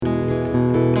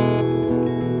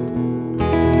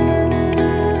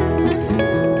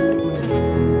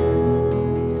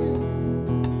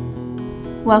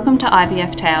Welcome to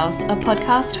IVF Tales, a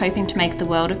podcast hoping to make the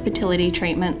world of fertility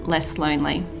treatment less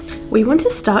lonely. We want to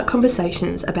start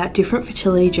conversations about different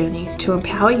fertility journeys to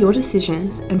empower your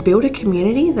decisions and build a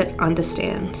community that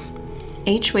understands.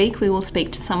 Each week we will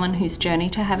speak to someone whose journey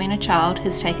to having a child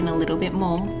has taken a little bit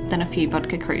more than a few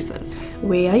vodka cruises.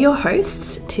 We are your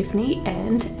hosts, Tiffany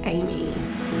and Amy.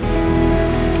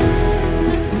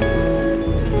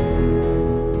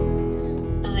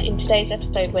 In today's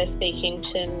episode, we're speaking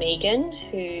to Megan,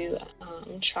 who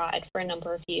tried for a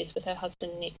number of years with her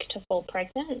husband Nick to fall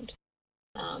pregnant.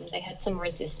 They had some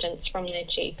resistance from their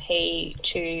GP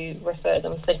to refer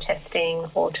them for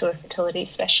testing or to a fertility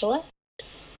specialist.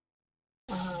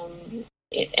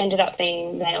 It ended up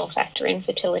being male factor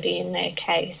infertility in their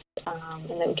case, and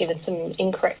they were given some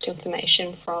incorrect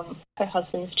information from her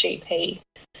husband's GP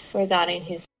regarding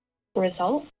his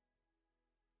results.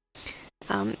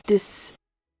 This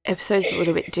episode's a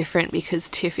little bit different because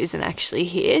Tiff isn't actually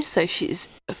here, so she's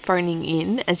phoning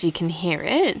in, as you can hear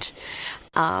it.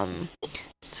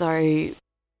 So I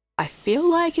feel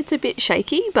like it's a bit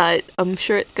shaky, but I'm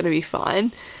sure it's going to be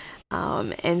fine.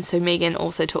 And so Megan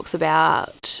also talks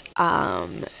about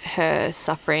her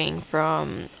suffering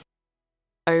from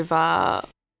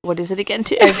what is it again,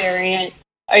 Tiff?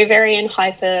 Ovarian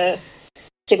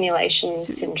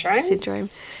hyperstimulation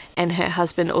syndrome. And her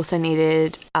husband also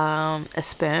needed a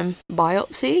sperm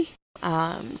biopsy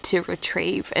to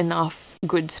retrieve enough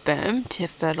good sperm to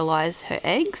fertilise her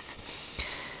eggs.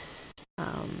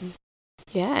 And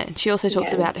she also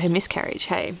talks about her miscarriage,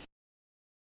 hey?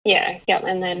 Yeah,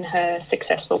 and then her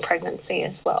successful pregnancy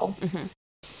as well. Mm-hmm.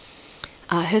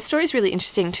 Her story is really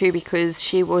interesting too because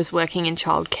she was working in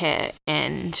childcare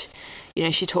and, you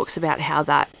know, she talks about how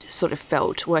that sort of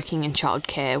felt working in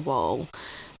childcare while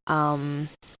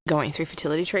going through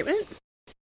fertility treatment.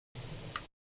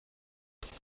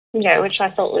 Yeah, which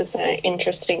I thought was an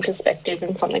interesting perspective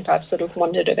and something I've sort of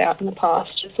wondered about in the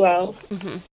past as well.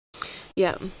 Mm-hmm.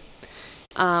 Yeah.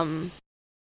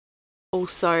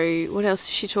 Also, what else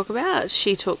does she talk about?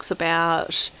 She talks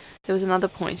about, there was another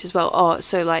point as well.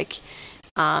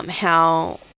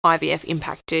 How IVF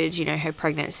impacted, you know, her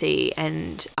pregnancy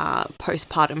and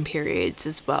postpartum periods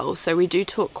as well. So we do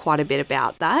talk quite a bit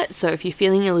about that. So if you're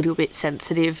feeling a little bit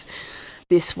sensitive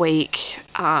this week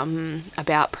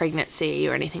about pregnancy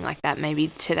or anything like that, maybe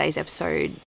today's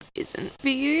episode isn't for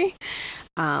you,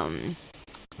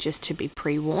 just to be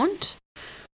pre-warned.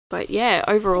 But yeah,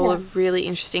 overall a really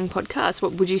interesting podcast.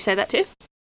 What would you say that, Tiff?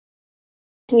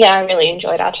 Yeah, I really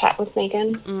enjoyed our chat with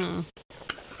Megan.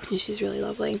 Yeah, she's really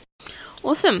lovely.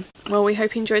 Awesome. Well, we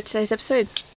hope you enjoyed today's episode.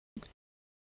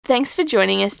 Thanks for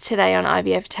joining us today on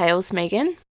IVF Tales,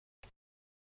 Megan.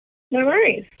 No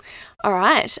worries. All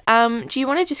right. Do you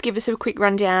want to just give us a quick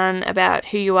rundown about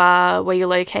who you are, where you're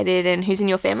located, and who's in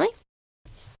your family?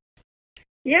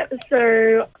 Yep,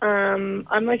 so I'm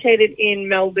located in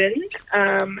Melbourne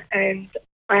and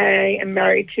I am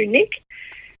married to Nick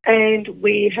and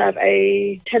we have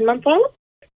a 10-month-old,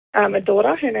 a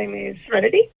daughter, her name is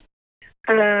Serenity.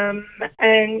 And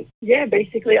yeah,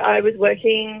 basically I was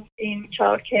working in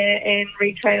childcare and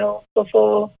retail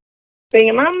before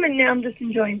being a mum and now I'm just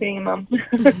enjoying being a mum.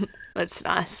 That's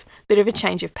nice. Bit of a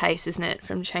change of pace, isn't it,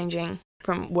 from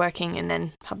working and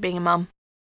then being a mum?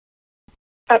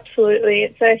 Absolutely.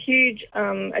 It's a huge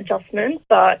adjustment,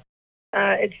 but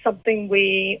it's something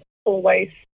we always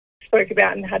spoke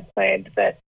about and had planned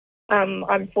that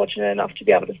I'm fortunate enough to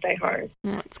be able to stay home.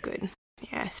 Oh, that's good.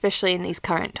 Yeah, especially in these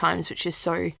current times, which is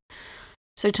so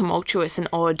tumultuous and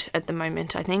odd at the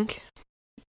moment, I think.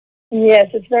 Yes,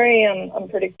 it's very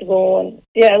unpredictable and,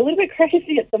 yeah, a little bit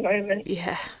crazy at the moment.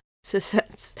 Yeah, so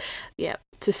that's,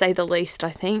 to say the least,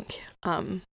 I think.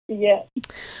 Yeah.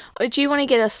 Do you want to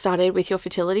get us started with your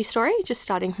fertility story, just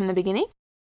starting from the beginning?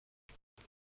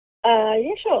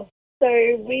 Yeah, sure.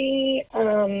 So we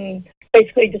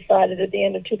basically decided at the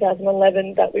end of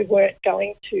 2011 that we weren't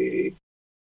going to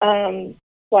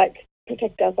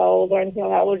protect ourselves or anything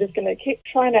like that. We're just going to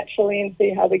try naturally and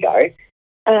see how we go.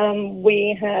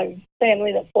 We have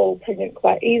family that fall pregnant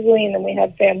quite easily and then we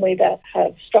have family that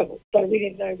have struggled. So we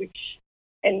didn't know which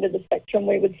end of the spectrum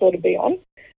we would sort of be on.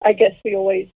 I guess we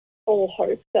always all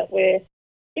hope that we're,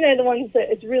 you know, the ones that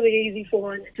it's really easy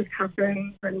for and it just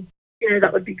happens and, you know,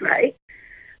 that would be great.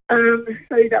 So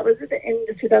that was at the end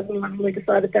of 2011 we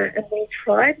decided that and we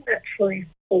tried naturally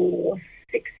for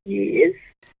 6 years.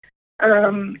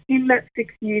 In that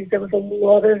 6 years there was a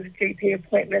lot of GP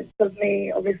appointments of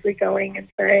me obviously going and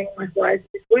saying, like, why is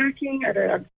this working? I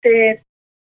don't understand.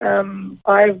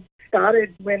 I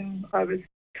started when I was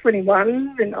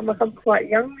 21 and I'm like, I'm quite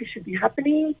young, this should be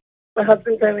happening. My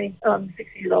husband's only 6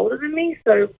 years older than me,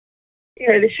 so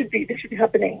this should be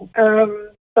happening.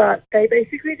 But they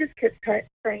basically just kept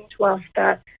saying to us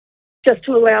that just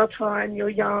to allow time, you're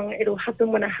young, it'll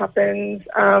happen when it happens.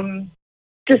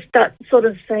 Just that sort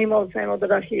of same old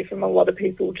that I hear from a lot of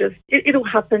people. Just it'll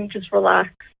happen, just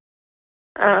relax.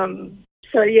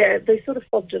 So yeah, they sort of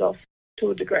fobbed it off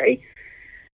to a degree.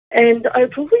 And I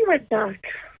probably went back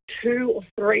 2 or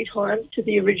 3 times to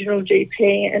the original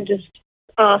GP and just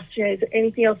asked, is there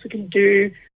anything else we can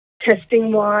do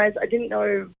testing-wise? I didn't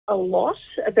know a lot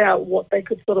about what they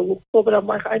could sort of look for, but I'm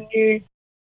like, I knew,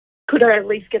 could I at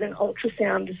least get an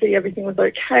ultrasound to see everything was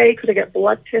okay? Could I get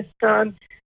blood tests done?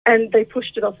 And they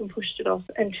pushed it off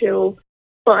until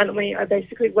finally I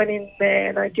basically went in there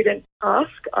and I didn't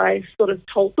ask. I sort of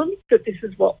told them that this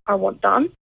is what I want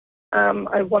done.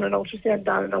 I want an ultrasound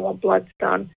done and I want bloods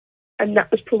done. And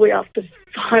that was probably after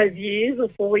 5 years or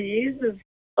 4 years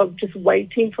of just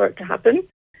waiting for it to happen.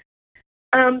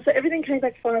 So everything came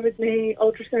back fine with me.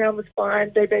 Ultrasound was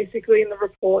fine. They basically in the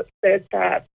report said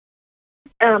that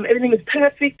everything was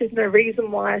perfect. There's no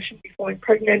reason why I shouldn't be falling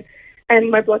pregnant. And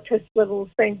my blood test levels,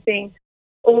 same thing.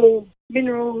 All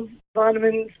minerals,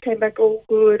 vitamins came back all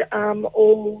good.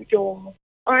 All your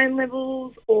iron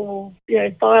levels, all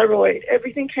thyroid,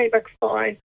 everything came back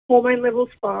fine. Hormone levels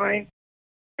fine.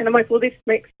 And I'm like, well, this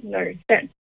makes no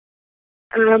sense.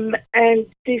 And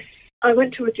I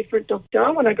went to a different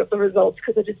doctor when I got the results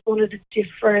because I just wanted a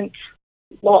different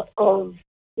lot of,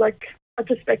 like, a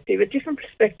different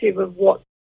perspective of what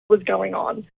was going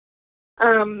on.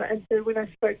 And so when I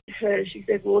spoke to her, she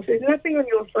said, well, if there's nothing on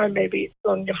your side, maybe it's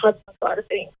on your husband's side of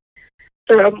things.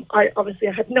 So I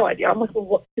had no idea. I'm like, well,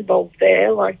 what's involved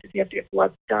there? Like, does he have to get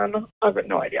blood done? I've got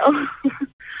no idea.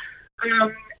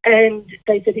 And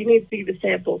they said he needs bigger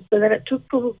samples. So then it took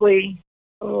probably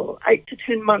 8 to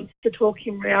 10 months to talk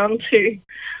him round to,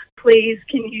 please,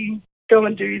 can you go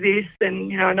and do this?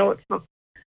 And, I know it's not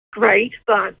great,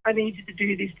 but I need you to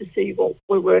do this to see what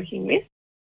we're working with.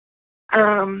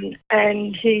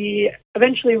 And he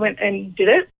eventually went and did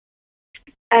it.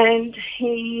 And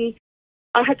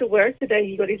I had to work the day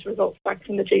he got his results back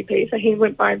from the GP. So he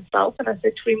went by himself and I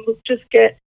said to him, look, just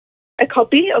get a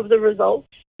copy of the results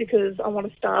because I want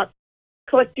to start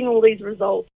collecting all these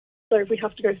results. So if we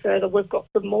have to go further, we've got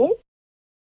them all.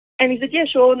 And he said, yeah,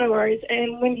 sure, no worries.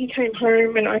 And when he came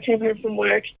home and I came home from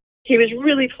work, he was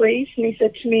really pleased and he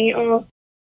said to me, oh,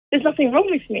 there's nothing wrong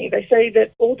with me. They say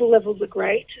that all the levels are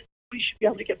great. We should be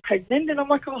able to get pregnant. And I'm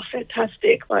like, oh,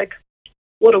 fantastic. Like,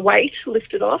 what a weight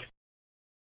lifted off.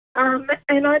 And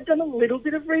I'd done a little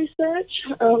bit of research.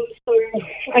 So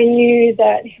I knew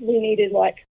that we needed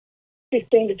like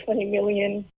 15 to 20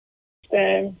 million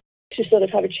sperm to sort of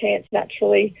have a chance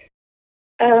naturally.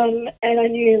 And I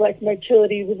knew like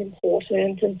motility was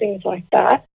important and things like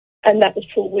that. And that was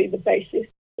probably the basis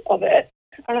of it.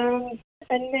 And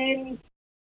then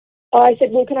I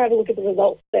said, well, can I have a look at the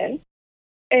results then?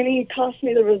 And he passed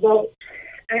me the results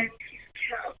and his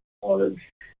count was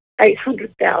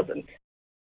 800,000.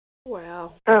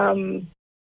 Wow. And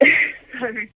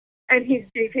his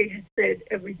GP had said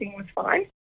everything was fine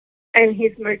and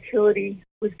his motility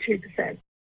was 2%.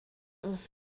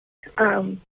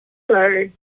 So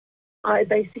I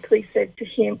basically said to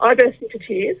him, I burst into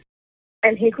tears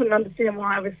and he couldn't understand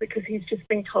why, obviously, because he's just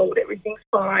been told everything's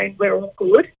fine, we're all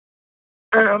good.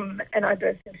 And I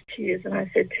burst into tears and I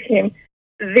said to him,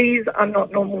 these are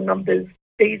not normal numbers.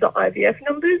 These are IVF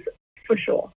numbers for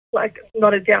sure, like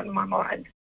not a doubt in my mind.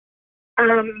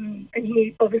 And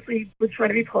he obviously was trying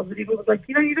to be positive and was like,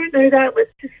 you don't know that.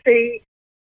 Let's just see,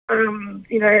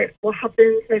 what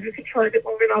happens. Maybe we can try a bit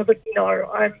longer. And I was like,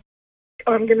 no,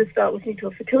 I'm going to start looking to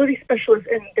a fertility specialist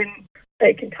and then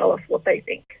they can tell us what they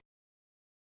think.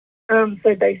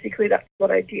 So basically that's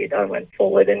what I did. I went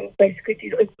forward and basically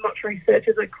did as much research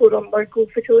as I could on local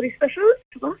fertility specialists.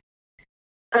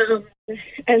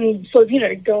 And sort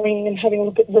of, going and having a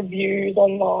look at reviews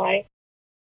online.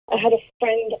 I had a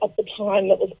friend at the time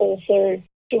that was also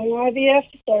doing IVF,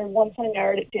 so once I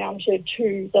narrowed it down to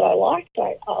 2 that I liked,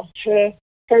 I asked her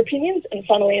opinions, and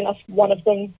funnily enough, one of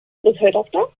them was her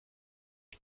doctor.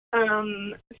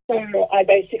 So I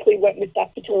basically went with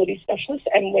that fertility specialist,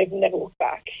 and we've never looked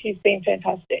back. He's been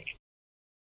fantastic.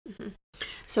 Mm-hmm.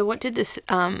 So what did this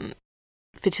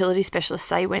fertility specialist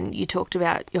say when you talked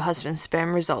about your husband's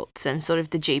sperm results and sort of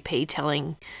the GP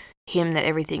telling him that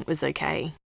everything was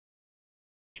okay?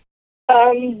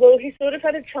 Well, he sort of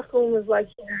had a chuckle and was like,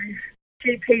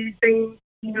 GPs being,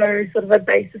 sort of a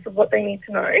basis of what they need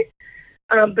to know.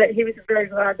 But he was very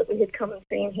glad that we had come and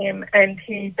seen him, and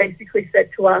he basically said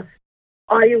to us,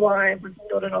 IUI was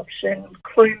not an option,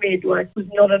 Clomid was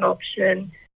not an option.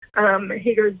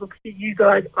 He goes, look, for you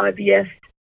guys, IVF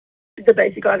the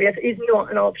basic IVF is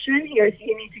not an option. He goes,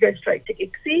 you need to go straight to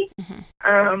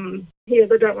ICSI. He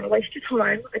goes, I don't want to waste your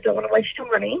time. I don't want to waste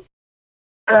your money.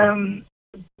 And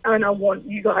I want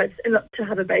you guys to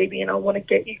have a baby, and I want to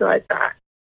get you guys that.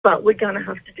 But we're going to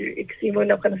have to do ICSI. We're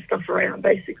not going to stuff around,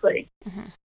 basically.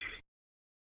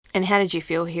 And how did you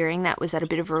feel hearing that? Was that a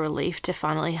bit of a relief to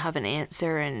finally have an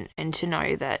answer and to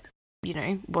know that, you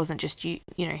know, wasn't just you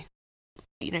know,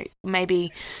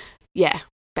 maybe, yeah,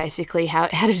 basically, how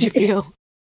did you feel?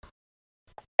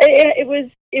 It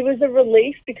was a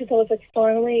relief, because I was like,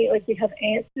 finally, like, we have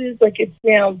answers. Like, it's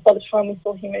now, by the time we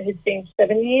saw him, it had been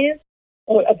 7 years,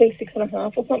 or I think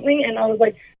 6.5 or something. And I was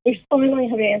like, we finally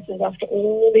have answers after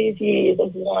all these years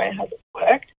of why it hasn't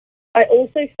worked. I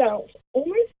also felt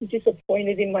almost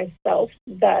disappointed in myself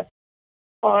that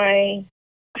I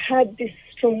had this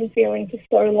strong feeling for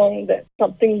so long that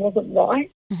something wasn't right.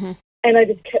 And I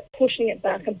just kept pushing it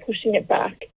back and pushing it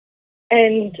back.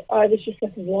 And I was just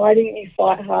like, why didn't you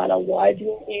fight harder? Why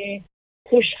didn't you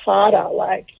push harder?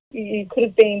 Like, you could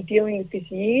have been dealing with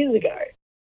this years ago.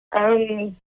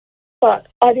 But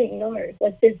I didn't know.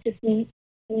 Like, there's just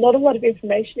not a lot of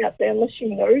information out there unless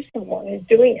you know someone who's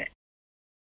doing it.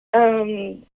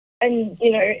 And,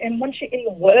 you know, and once you're in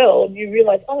the world, you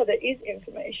realise, oh, there is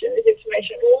information. There's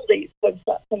information on all these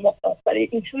websites and whatnot. But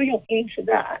until you're into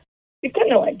that, you've got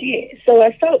no idea. So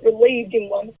I felt relieved in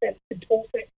one sense, but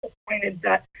also disappointed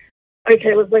that,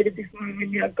 okay, we've waited this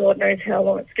moment now, God knows how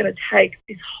long it's going to take,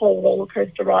 this whole roller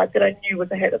coaster ride that I knew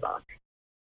was ahead of us.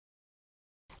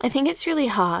 I think it's really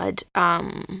hard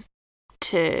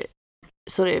to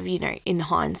sort of, you know, in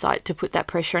hindsight, to put that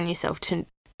pressure on yourself to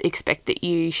expect that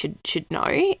you should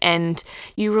know, and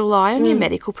you rely on your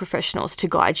medical professionals to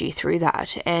guide you through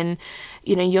that. And,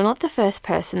 you know, you're not the first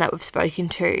person that we've spoken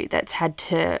to that's had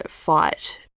to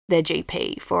fight their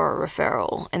GP for a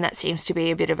referral, and that seems to be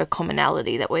a bit of a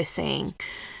commonality that we're seeing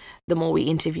the more we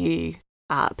interview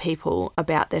people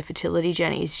about their fertility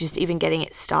journeys. Just even getting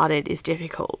it started is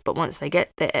difficult, but once they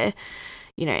get there,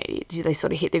 you know, they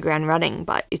sort of hit the ground running.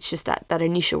 But it's just that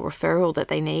initial referral that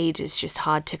they need is just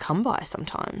hard to come by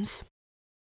sometimes.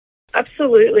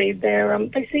 Absolutely.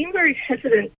 They seem very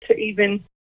hesitant to even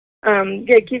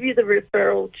give you the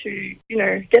referral to, you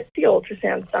know, get the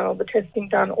ultrasounds done or the testing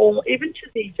done, or even to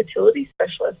the fertility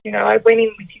specialist. You know, I went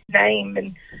in with his name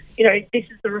and, you know, this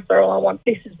is the referral I want,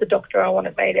 this is the doctor I want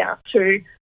it made out to.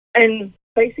 And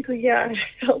basically, yeah,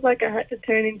 I felt like I had to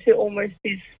turn into almost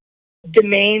this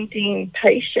demanding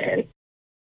patient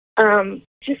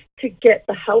just to get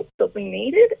the help that we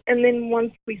needed. And then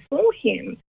once we saw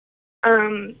him,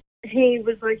 he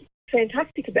was like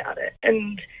fantastic about it.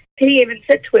 And he even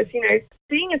said to us, you know,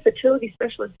 seeing a fertility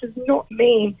specialist does not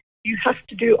mean you have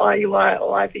to do IUI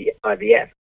or IVF.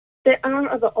 There are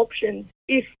other options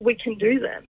if we can do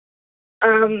them.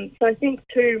 So I think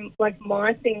too, like,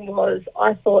 my thing was,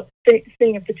 I thought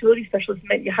seeing a fertility specialist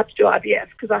meant you had to do IVF,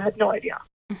 because I had no idea.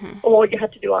 Or you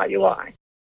had to do IUI.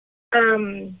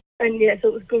 And yeah, so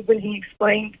it was good when he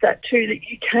explained that too, that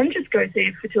you can just go see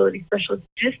a fertility specialist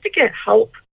just to get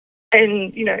help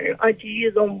and, you know,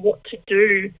 ideas on what to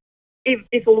do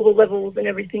if all the levels and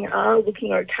everything are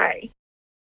looking okay.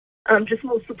 Just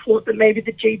more support that maybe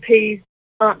the GPs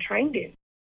aren't trained in.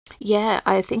 Yeah,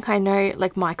 I think I know,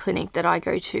 like, my clinic that I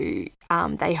go to,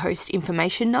 they host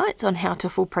information nights on how to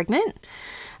fall pregnant.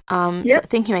 So I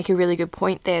think you make a really good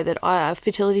point there, that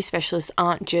fertility specialists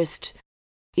aren't just,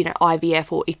 you know,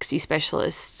 IVF or ICSI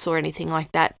specialists or anything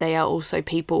like that. They are also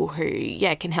people who,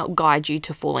 yeah, can help guide you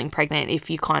to falling pregnant if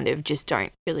you kind of just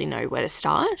don't really know where to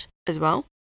start as well.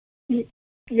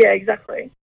 Yeah,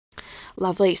 exactly.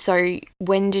 Lovely. So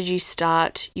when did you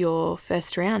start your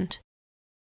first round?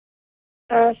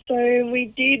 So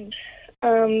we did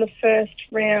the first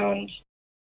round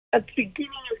at the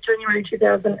beginning of January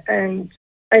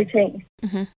 2018.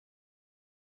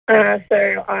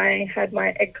 So I had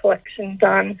my egg collection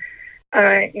done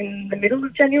in the middle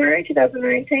of January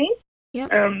 2018.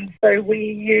 Yep. So we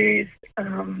used,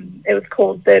 it was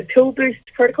called the Pill Boost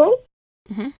protocol.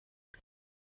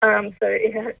 So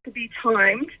it had to be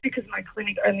timed, because my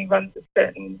clinic only runs at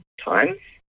certain times.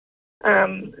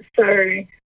 So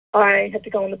I had to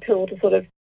go on the pill to sort of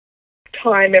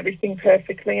time everything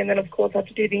perfectly. And then, of course, I had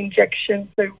to do the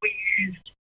injection. So we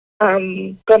used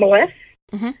Gomelef.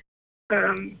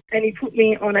 And he put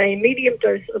me on a medium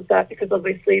dose of that, because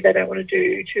obviously they don't want to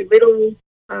do too little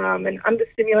and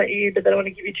understimulate you, but they don't want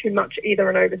to give you too much either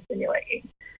and overstimulate you.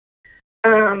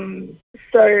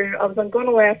 So I was on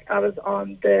Gomelef. I was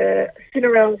on the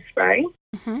Cinerel spray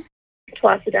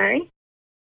twice a day.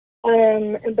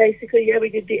 And basically, yeah, we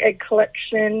did the egg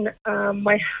collection.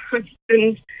 My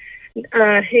husband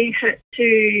he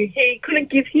couldn't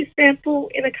give his sample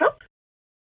in a cup.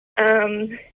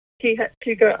 He had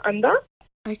to go under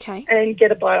and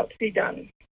get a biopsy done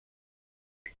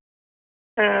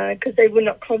because they were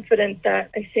not confident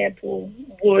that a sample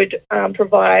would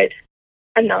provide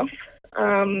enough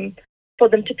for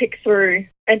them to pick through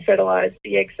and fertilise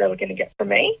the eggs they were going to get from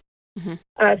me.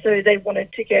 So they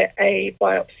wanted to get a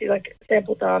biopsy, like a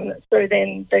sample done, so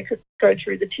then they could go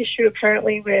through the tissue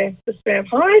apparently where the sperm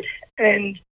hide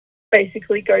and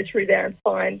basically go through there and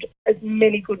find as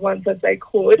many good ones as they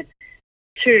could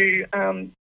to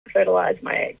fertilise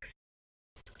my eggs.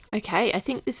 Okay, I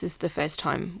think this is the first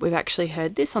time we've actually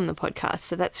heard this on the podcast,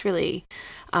 so that's really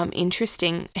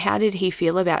interesting. How did he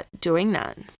feel about doing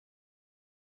that?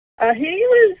 He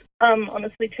was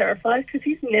honestly terrified because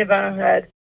he's never had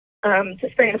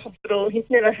just been in hospital. He's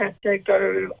never had to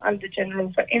go under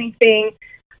general for anything.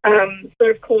 So,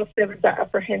 of course, there was that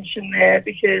apprehension there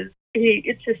because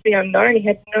it's just the unknown. He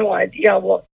had no idea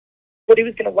what he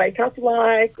was going to wake up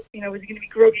like. You know, was he going to be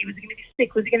groggy? Was he going to be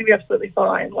sick? Was he going to be absolutely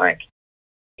fine? Like,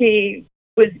 he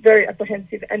was very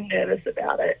apprehensive and nervous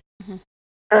about it.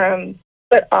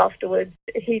 But afterwards,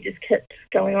 he just kept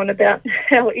going on about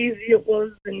how easy it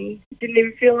was and didn't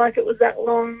even feel like it was that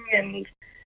long. And,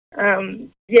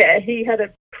 he had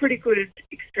a pretty good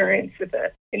experience with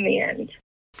it in the end.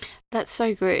 That's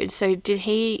so good. So did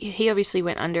he obviously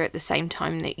went under at the same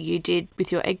time that you did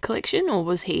with your egg collection, or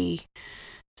was he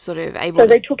sort of able So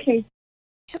they took him.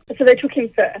 Yep. So they took him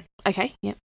first. Okay,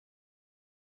 yep.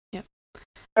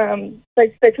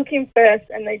 They took him first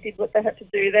and they did what they had to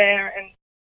do there,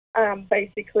 and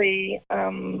basically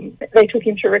they took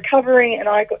him to recovery, and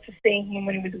I got to see him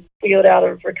when he was wheeled out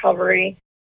of recovery,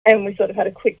 and we sort of had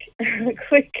a quick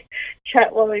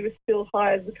chat while he was still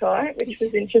high as a kite, which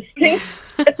was interesting.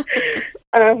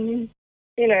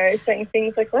 You know, saying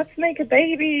things like, let's make a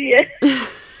baby,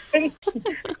 and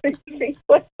things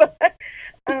like that.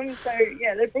 So,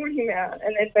 they brought him out,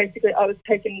 and then basically I was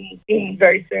taken in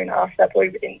very soon after that, probably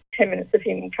within 10 minutes of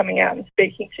him coming out and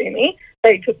speaking to me.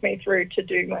 They took me through to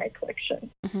do my collection.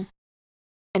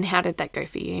 And how did that go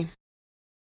for you?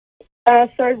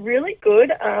 So really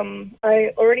good.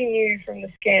 I already knew from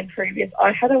the scan previous,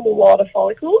 I had a lot of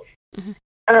follicles.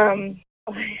 I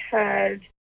had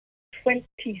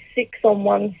 26 on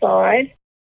one side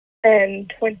and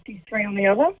 23 on the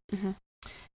other.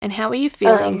 And how were you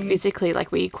feeling physically?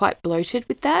 Like, were you quite bloated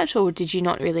with that, or did you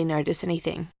not really notice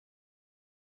anything?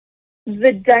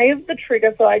 The day of the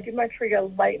trigger, so I did my trigger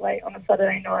late on a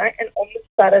Saturday night, and on the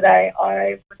Saturday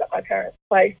I was at my parents'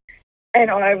 place and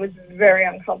I was very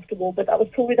uncomfortable, but that was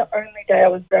probably the only day I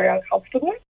was very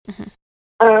uncomfortable.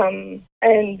 And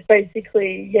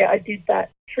basically, I did that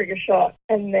trigger shot,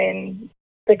 and then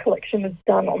the collection was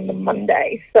done on the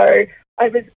Monday. So I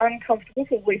was uncomfortable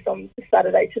probably from the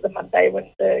Saturday to the Monday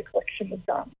when the collection was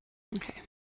done. Okay.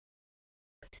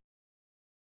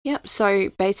 Yep. So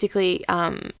basically,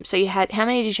 so you had, how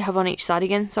many did you have on each side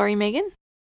again? Sorry, Megan?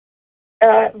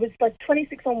 It was like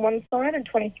 26 on one side and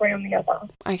 23 on the other.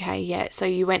 Okay, yeah. So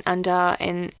you went under,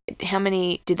 and how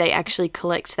many, did they actually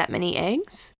collect that many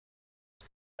eggs?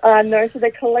 No, so they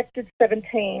collected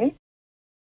 17.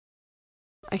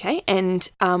 Okay, and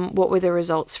what were the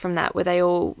results from that? Were they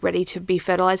all ready to be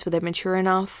fertilised? Were they mature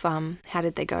enough? How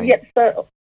did they go? Yes, so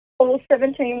all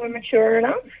 17 were mature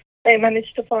enough. They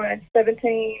managed to find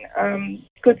 17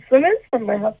 good swimmers from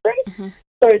my husband.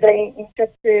 So they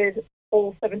injected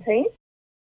all 17.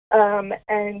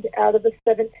 And out of the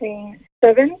 17,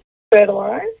 7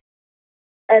 fertilised.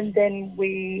 And then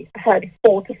we had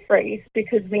 4 to freeze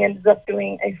because we ended up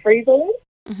doing a freeze-all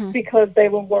because they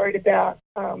were worried about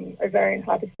ovarian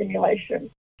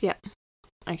hyperstimulation. Yeah.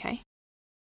 Okay.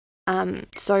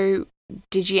 So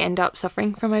did you end up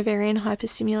suffering from ovarian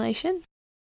hyperstimulation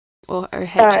or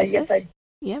HSS?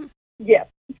 Yes, yeah.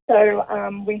 So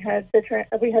we had the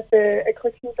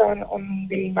collection done on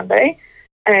the Monday,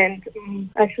 and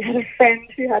I actually had a friend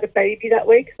who had a baby that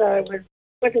week, so I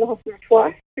went to the hospital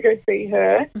twice to go see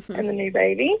her and the new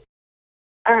baby.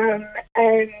 And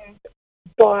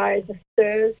by the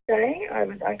Thursday, I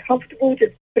was uncomfortable,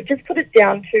 but just put it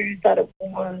down to that it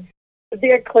was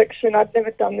the egg collection. I'd never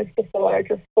done this before. I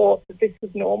just thought that this was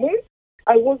normal.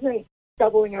 I wasn't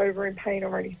doubling over in pain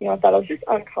or anything like that. I was just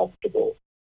uncomfortable.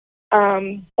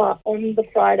 But on the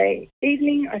Friday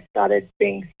evening, I started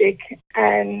being sick,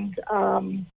 and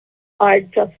I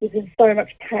just was in so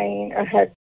much pain. I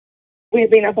had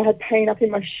pain up in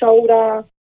my shoulder,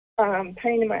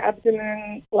 pain in my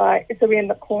abdomen, so we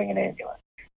ended up calling an ambulance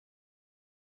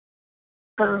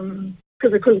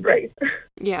because I couldn't breathe.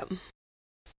 Yeah.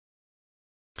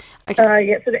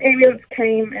 Okay. So the ambulance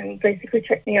came and basically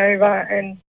checked me over,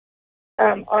 and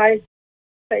I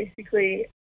basically,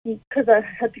 because I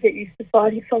had to get used to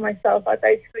fighting for myself, I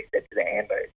basically said to the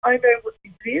ambo, I know what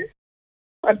this is.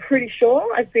 I'm pretty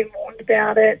sure. I've been warned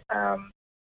about it.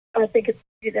 I think it's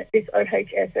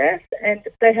OHSS, and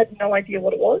they had no idea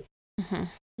what it was.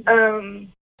 Mm-hmm.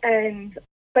 And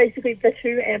basically the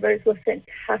two ambos were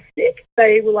fantastic.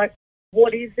 They were like,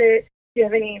 what is it? Do you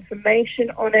have any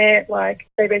information on it? Like,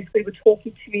 they basically were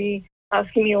talking to me,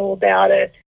 asking me all about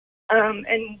it.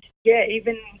 And yeah,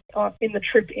 even in the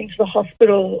trip into the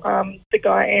hospital, the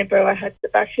guy Ambo I had at the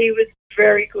back, he was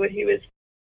very good. He was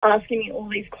asking me all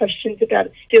these questions about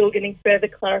it, still getting further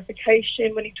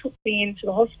clarification. When he took me into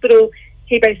the hospital,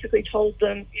 he basically told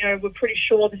them, we're pretty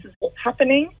sure this is what's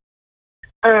happening.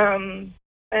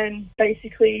 And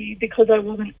basically, because I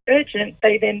wasn't urgent,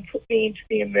 they then put me into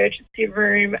the emergency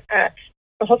room at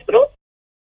the hospital,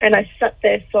 and I sat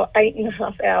there for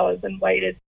 8.5 hours and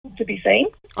waited to be seen.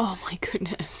 Oh my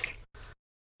goodness.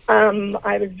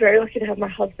 I was very lucky to have my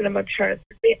husband and my parents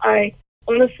with me. I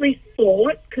honestly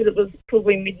thought, because it was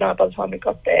probably midnight by the time we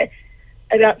got there,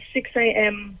 about 6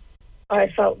 a.m. I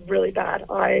felt really bad.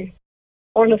 I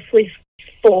honestly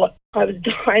thought I was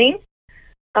dying.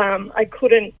 I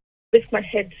couldn't lift my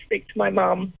head to speak to my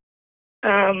mum,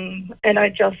 and I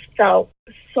just felt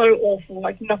so awful,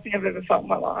 like nothing I've ever felt in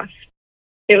my life.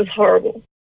 It was horrible.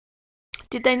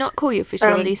 Did they not call your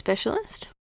fertility specialist?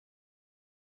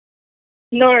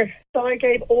 No. So I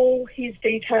gave all his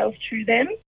details to them.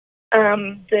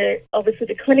 Obviously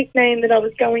the clinic name that I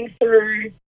was going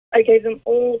through, I gave them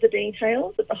all the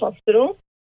details at the hospital,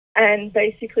 and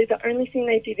basically the only thing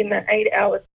they did in that 8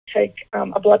 hours was take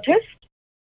a blood test.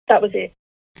 That was it.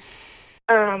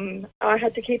 I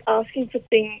had to keep asking for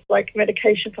things like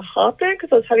medication for heartburn, because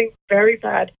I was having very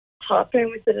bad heartburn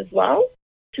with it as well,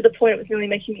 to the point it was nearly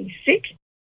making me sick.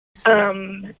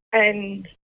 And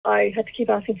I had to keep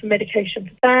asking for medication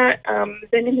for that.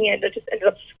 Then in the end, I just ended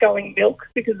up sculling milk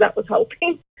because that was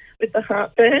helping with the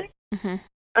heartburn. Mm-hmm.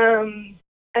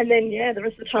 And then, the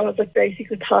rest of the time I was like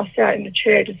basically passed out in the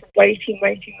chair, just waiting.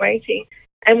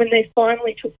 And when they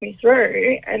finally took me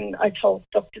through, and I told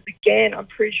doctors again, I'm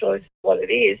pretty sure this is what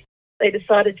it is, they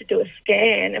decided to do a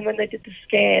scan. And when they did the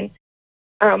scan,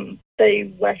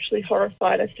 they were actually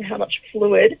horrified as to how much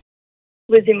fluid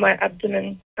was in my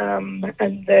abdomen.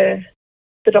 And the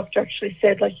doctor actually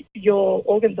said, like, your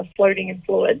organs are floating in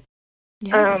fluid.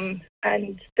 Yeah.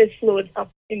 And there's fluid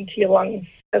up into your lungs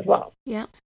as well. Yeah.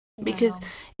 Because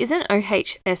isn't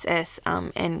OHSS,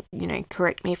 and,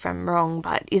 correct me if I'm wrong,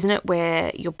 but isn't it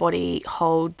where your body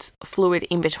holds fluid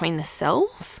in between the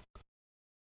cells?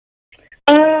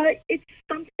 It's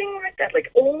something like that.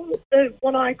 Like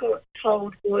what I got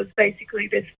told was basically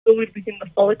there's fluid within the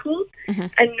follicles, mm-hmm.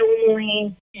 and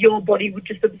normally your body would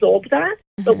just absorb that.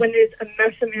 Mm-hmm. But when there's a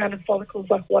massive amount of follicles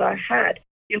like what I had,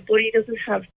 your body doesn't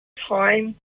have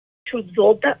time to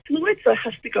absorb that fluid, so it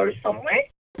has to go somewhere.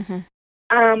 Mm-hmm.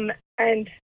 And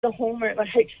the hormone, like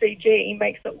HCG,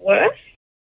 makes it worse.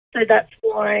 So that's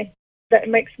why that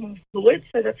makes more fluid.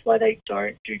 So that's why they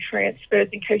don't do transfers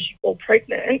in case you fall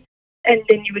pregnant. And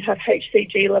then you would have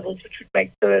HCG levels, which would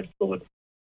make the fluid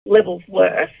levels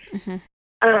worse.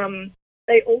 Mm-hmm.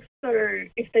 They also,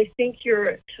 if they think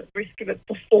you're at risk of it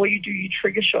before you do your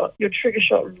trigger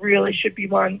shot really should be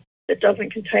one that doesn't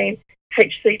contain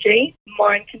HCG.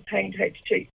 Mine contained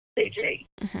HCG.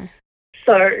 Mm-hmm.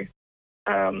 So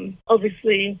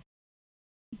obviously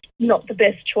not the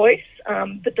best choice.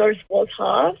 The dose was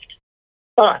halved,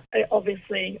 but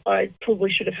obviously I probably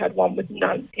should have had one with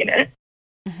none in it.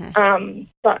 Mm-hmm.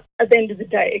 But at the end of the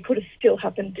day, it could have still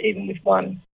happened even with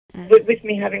one, with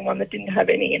me having one that didn't have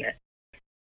any in it,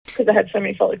 because I had so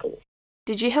many follicles.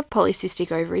 Did you have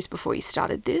polycystic ovaries before you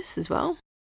started this as well?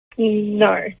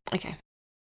 No. Okay.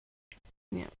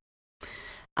 Yeah.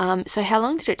 So how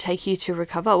long did it take you to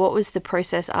recover? What was the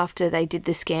process after they did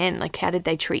the scan? Like, how did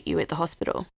they treat you at the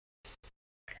hospital?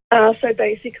 So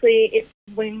basically,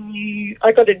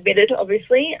 I got admitted,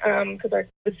 obviously, because I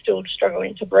was still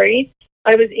struggling to breathe.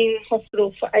 I was in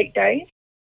hospital for 8 days.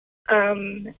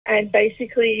 And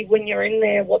basically, when you're in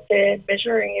there, what they're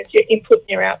measuring is your input and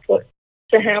your output,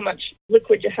 so how much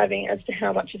liquid you're having as to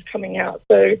how much is coming out.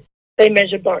 So they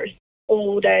measure both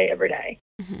all day, every day.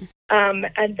 Mm-hmm.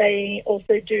 And they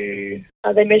also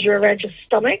they measure around your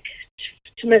stomach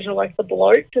to measure like the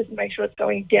bloat, to make sure it's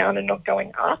going down and not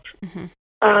going up.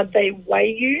 Mm-hmm. They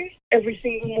weigh you every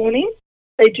single morning.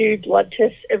 They do blood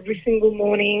tests every single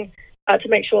morning to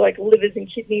make sure like livers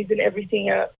and kidneys and everything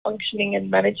are functioning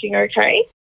and managing okay.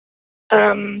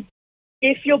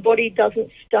 If your body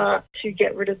doesn't start to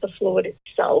get rid of the fluid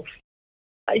itself,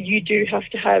 you do have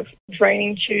to have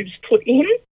draining tubes put in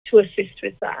to assist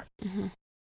with that. Mm-hmm.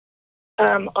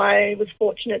 I was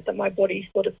fortunate that my body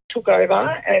sort of took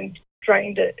over and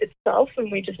drained it itself,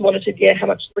 and we just monitored, how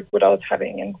much liquid I was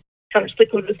having and how much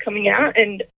liquid was coming out,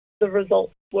 and the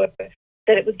results were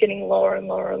that it was getting lower and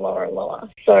lower and lower and lower.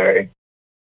 So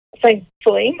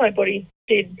thankfully, my body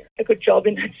did a good job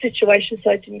in that situation,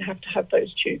 so I didn't have to have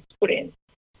those tubes put in.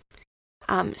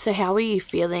 So how were you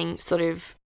feeling sort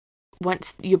of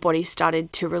once your body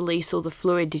started to release all the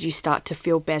fluid? Did you start to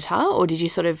feel better, or did you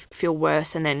sort of feel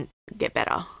worse and then get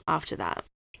better after that?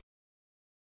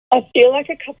 I feel like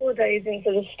a couple of days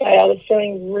into the stay, I was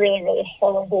feeling really, really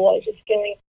horrible. I was just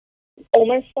feeling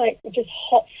almost like just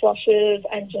hot flushes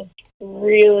and just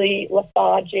really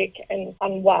lethargic and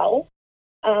unwell.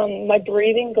 My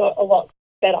breathing got a lot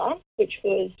better, which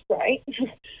was great.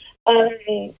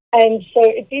 And so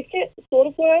it did get sort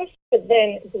of worse, but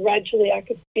then gradually I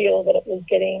could feel that it was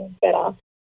getting better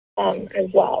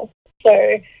as well. So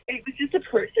it was just a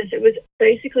process. It was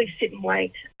basically sit and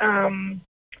wait.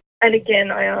 And again,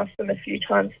 I asked them a few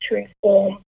times to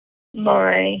inform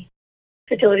my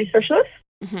fertility specialist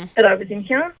that I was in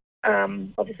here.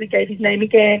 Obviously gave his name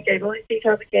again, gave all his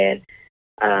details again.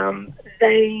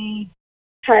 They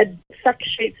had fact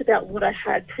sheets about what I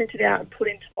had printed out and put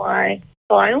into my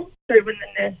file. So when the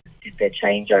nurses did their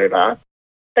changeover,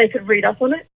 they could read up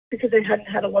on it because they hadn't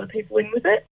had a lot of people in with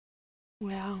it.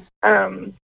 Wow.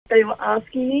 They were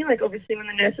asking me, like obviously when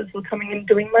the nurses were coming and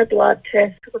doing my blood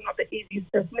test, because I'm not the easiest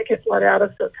person to get blood out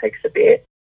of, so it takes a bit.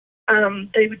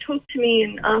 They would talk to me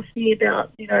and ask me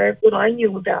about, what I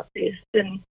knew about this.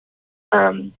 And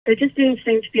there just didn't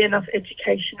seem to be enough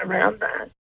education around that.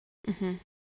 Mm-hmm.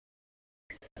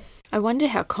 I wonder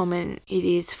how common it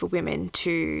is for women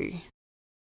to,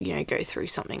 go through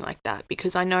something like that,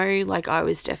 because I know, like, I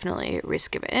was definitely at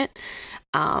risk of it.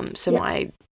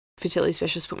 My fertility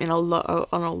specialist put me on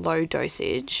a low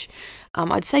dosage.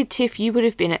 I'd say, Tiff, you would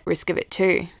have been at risk of it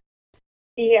too.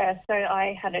 Yeah, so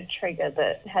I had a trigger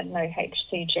that had no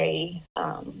HCG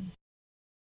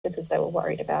because they were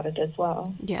worried about it as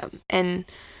well. Yeah, and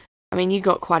I mean, you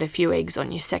got quite a few eggs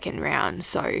on your second round,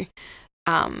 so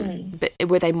but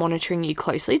were they monitoring you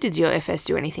closely? Did your FS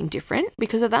do anything different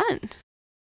because of that?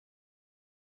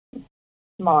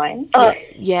 Mine?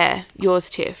 Yeah, yours,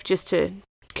 Tiff, just to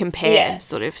compare,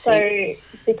 sort of. So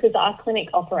because our clinic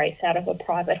operates out of a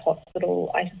private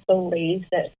hospital, I believe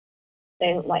that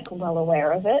they're well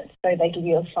aware of it. So they give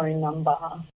you a phone number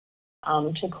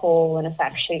to call and a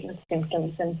fact sheet with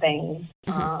symptoms and things.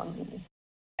 And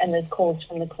there's calls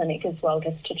from the clinic as well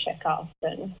just to check up.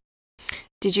 And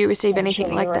did you receive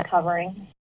anything like that? Recovering.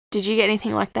 Did you get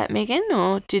anything like that, Megan?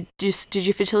 Or did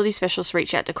your fertility specialist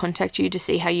reach out to contact you to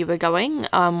see how you were going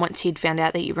once he'd found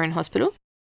out that you were in hospital?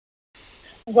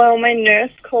 Well, my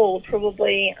nurse called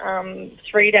probably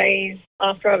 3 days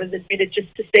after I was admitted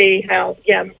just to see how,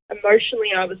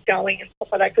 emotionally I was going and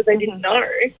stuff like that, because they didn't know,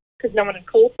 because no one had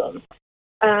called them.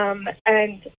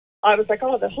 And I was like,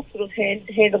 the hospital's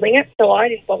handling it, so I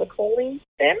didn't bother calling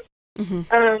them.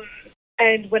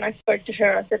 And when I spoke to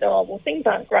her, I said, things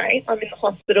aren't great. I'm in the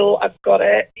hospital. I've got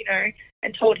it,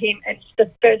 and told him. And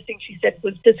the first thing she said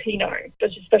was, does he know?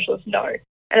 Does your specialist know?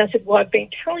 And I said, well, I've been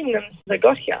telling them since I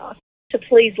got here to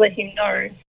please let him know,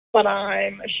 but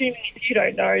I'm assuming if you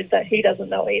don't know that he doesn't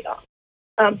know either.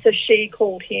 So she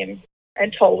called him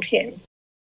and told him.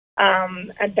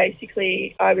 And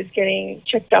basically I was getting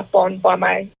checked up on by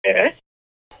my nurse,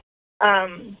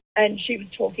 and she was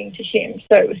talking to him.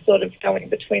 So it was sort of going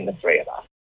between the three of us.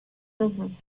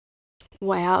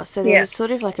 Wow, so there was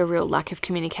sort of like a real lack of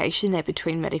communication there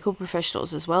between medical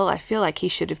professionals as well. I feel like he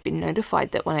should have been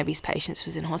notified that one of his patients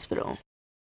was in hospital.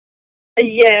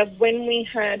 Yeah, when we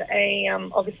had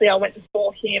obviously I went and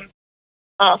saw him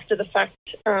after the fact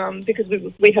because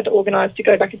we had to organise to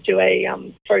go back and do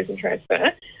a frozen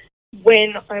transfer.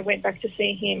 When I went back to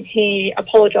see him, he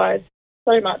apologised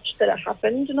so much that it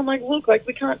happened. And I'm like, look,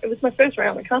 we can't, it was my first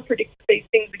round. I can't predict these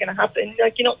things are going to happen.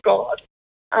 Like, you're not God.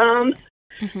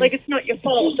 It's not your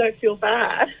fault. Don't feel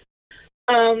bad.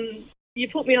 You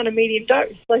put me on a medium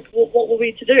dose. Like, what were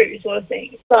we to do, sort of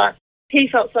thing. But he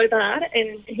felt so bad,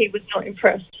 and he was not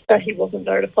impressed that he wasn't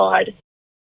notified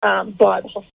by the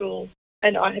hospital,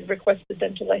 and I had requested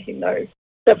them to let him know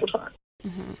several times.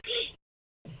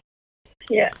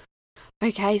 Yeah.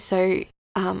 Okay, so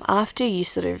after you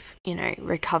sort of,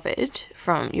 recovered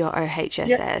from your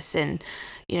OHSS and,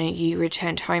 you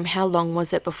returned home, how long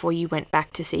was it before you went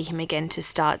back to see him again to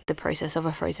start the process of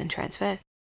a frozen transfer?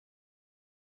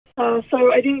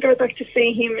 So I didn't go back to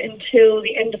see him until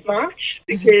the end of March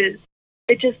because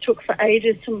it just took for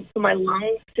ages for my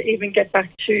lungs to even get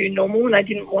back to normal, and I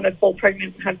didn't want to fall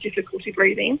pregnant and have difficulty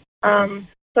breathing. So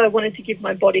I wanted to give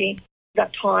my body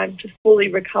that time to fully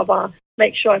recover,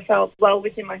 make sure I felt well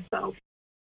within myself.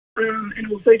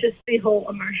 And also just the whole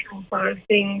emotional side of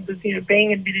things of,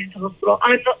 being admitted into hospital.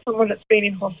 I'm not someone that's been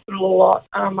in hospital a lot.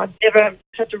 I've never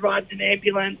had to ride an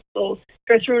ambulance or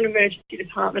go through an emergency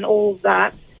department. All of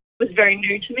that was very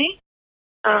new to me.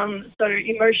 So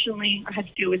emotionally, I had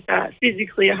to deal with that.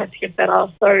 Physically, I had to get better.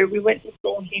 So we went and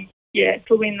saw him,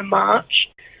 flew in the March,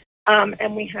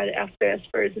 and we had our first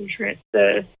frozen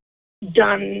transfer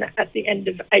done at the end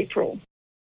of April.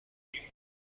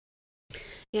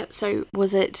 Yep. So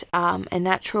was it a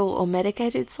natural or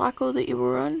medicated cycle that you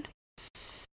were on?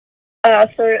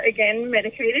 So again,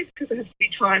 medicated because it has to be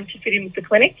time to fit into the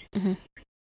clinic.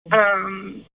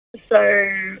 So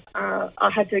I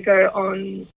had to go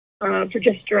on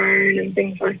progesterone and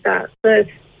things like that. So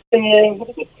what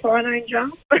is it, cyanide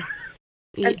gel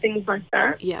and things like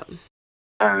that. Yeah.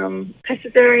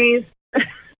 Pessaries.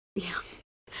 Yeah.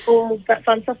 All that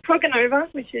fun stuff.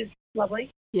 Proganova, which is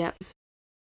lovely. Yeah.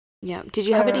 Yeah. Did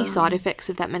you have any side effects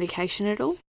of that medication at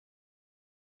all?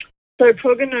 So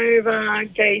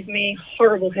Proganova gave me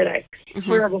horrible headaches.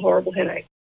 Horrible headaches.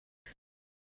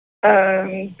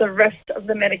 The rest of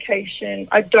the medication,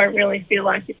 I don't really feel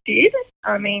like it did.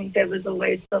 I mean, there was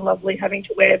always the lovely having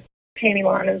to wear panty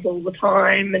liners all the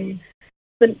time and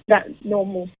that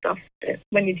normal stuff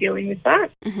when you're dealing with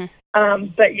that.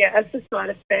 But yeah, as the side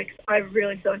effects, I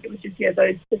really feel like it was just,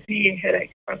 those severe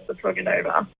headaches from the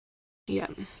Proganova. Yeah.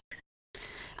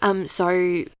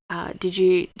 So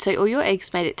all your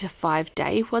eggs made it to 5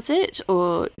 days, was it?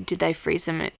 Or did they freeze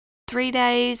them at 3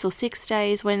 days or 6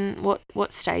 days?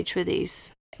 What stage were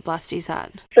these blasties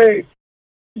at? So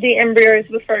the embryos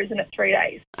were frozen at 3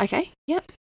 days. Okay.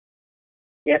 Yep.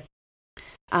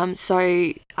 So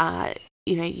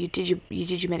you did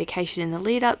your medication in the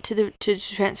lead up to the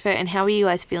transfer, and how were you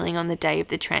guys feeling on the day of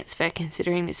the transfer,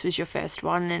 considering this was your first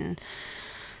one and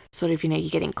sort of, you're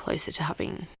getting closer to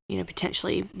having,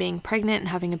 potentially being pregnant and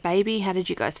having a baby? How did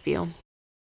you guys feel?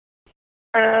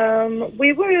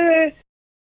 We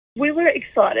were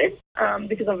excited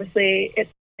because obviously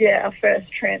it's our first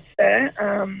transfer.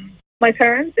 My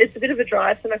parents, it's a bit of a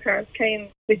drive, so my parents came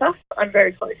with us. I'm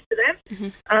very close to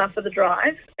them for the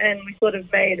drive, and we sort of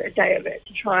made a day of it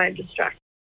to try and distract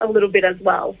a little bit as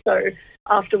well. So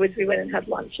afterwards we went and had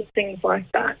lunch and things like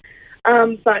that.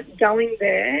 But going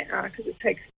there, because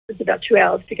it's about 2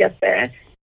 hours to get there,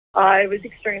 I was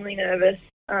extremely nervous.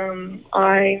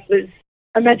 I was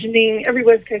imagining every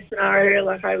worst case scenario,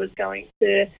 like I was going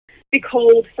to be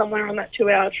called somewhere on that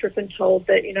 2 hour trip and told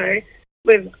that,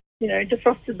 we've,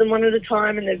 defrosted them one at a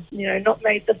time and they've, not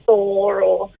made the thaw,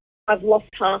 or I've lost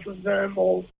half of them,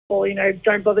 or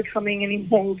don't bother coming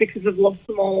anymore because I've lost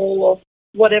them all, or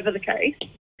whatever the case.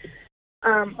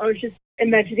 I was just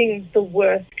imagining the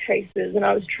worst cases, and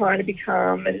I was trying to be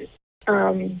calm. And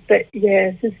but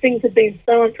since things have been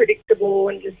so unpredictable,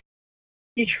 and just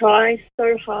you try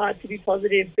so hard to be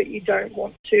positive, but you don't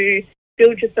want to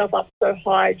build yourself up so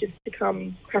high just to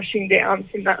come crashing down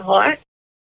from that height.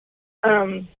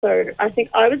 So I think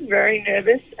I was very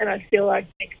nervous, and I feel like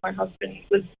Nick, my husband,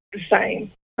 was the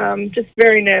same. Just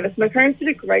very nervous. My parents did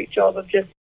a great job of just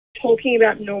talking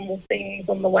about normal things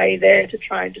on the way there to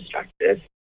try and distract us.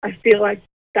 I feel like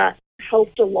that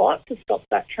helped a lot to stop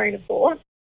that train of thought.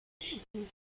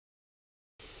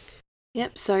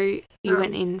 Yep. So you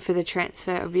went in for the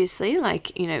transfer, obviously,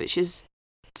 which is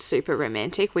super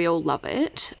romantic. We all love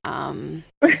it.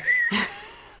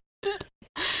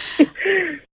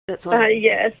 That's all. So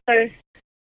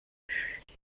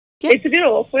it's a bit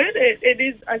awkward. It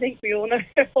is. I think we all know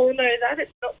that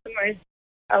it's not the most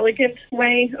elegant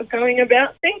way of going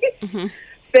about things.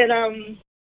 But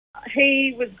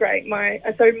he was great. My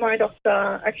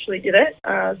doctor actually did it.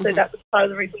 So that was part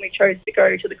of the reason we chose to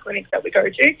go to the clinic that we go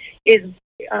to, is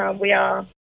we are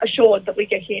assured that we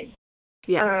get him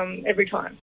every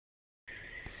time.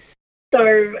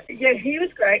 So, he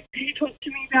was great. He talked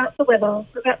to me about the weather,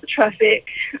 about the traffic,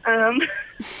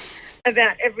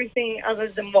 about everything other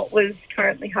than what was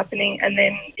currently happening. And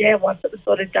then, once it was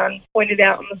sort of done, pointed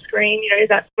out on the screen,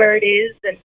 that's where it is.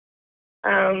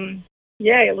 And,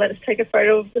 let us take a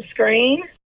photo of the screen,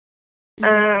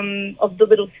 of the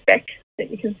little speck that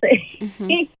you can see.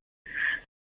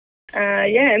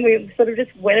 And we sort of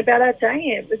just went about our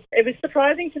day. It was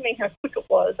surprising to me how quick it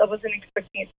was. I wasn't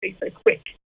expecting it to be so quick.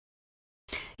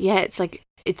 Yeah, it's like,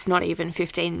 it's not even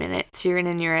 15 minutes. You're in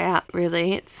and you're out,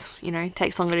 really. It's, it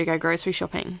takes longer to go grocery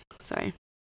shopping. So.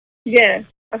 Yeah,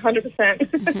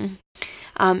 100%.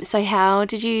 So how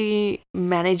did you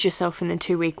manage yourself in the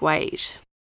 2-week wait?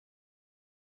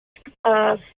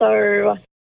 So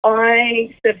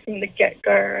I said from the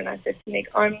get-go, and I said to Nick,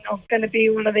 I'm not going to be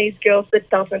one of these girls that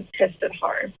doesn't test at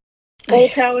home. All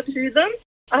power to them.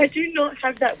 I do not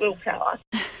have that willpower.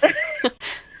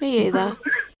 Me either.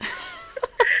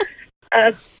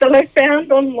 So I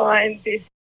found online this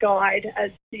guide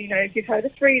as to, if you've had a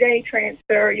 3-day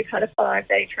transfer or you've had a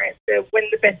 5-day transfer, when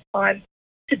the best time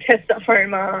to test at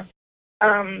home are,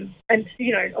 and,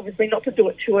 obviously not to do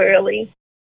it too early,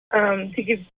 to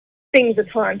give things a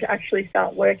time to actually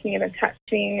start working and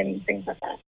attaching and things like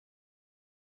that.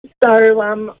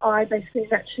 So I basically, in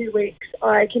that 2 weeks,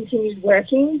 I continued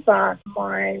working, but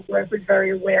my work was very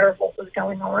aware of what was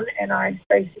going on, and I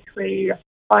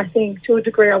think to a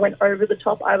degree I went over the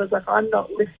top. I was like, I'm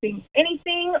not lifting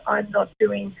anything. I'm not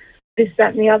doing this,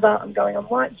 that, and the other. I'm going on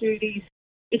light duties.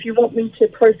 If you want me to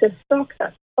process stock,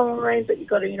 that's fine, but you've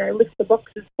got to, lift the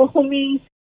boxes for me,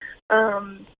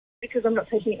 because I'm not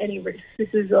taking any risks.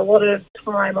 This is a lot of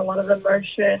time, a lot of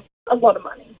emotion, a lot of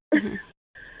money. Mm-hmm.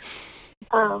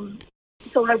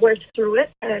 So I worked through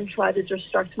it and tried to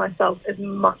distract myself as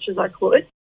much as I could.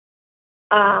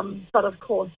 But of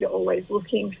course, you're always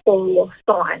looking for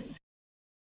signs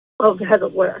of has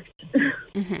it worked.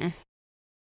 Mm-hmm.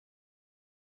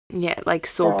 Yeah, like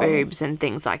sore boobs and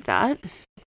things like that.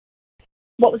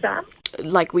 What was that?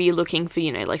 Like, were you looking for,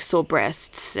 like sore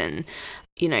breasts and,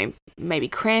 maybe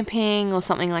cramping or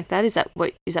something like that? Is that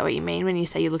what you mean when you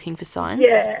say you're looking for signs?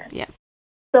 Yeah. Yeah.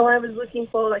 So I was looking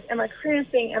for, am I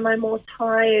cramping? Am I more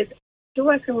tired? Do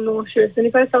I feel nauseous? And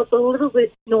if I felt a little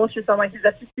bit nauseous, I'm like, is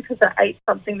that just because I ate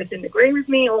something that didn't agree with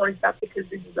me, or is that because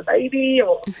this is a baby?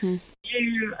 Or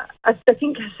you are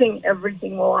second guessing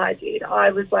everything while I did. I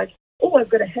was like, oh, I've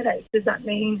got a headache. Does that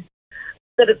mean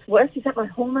that it's worse? Is that my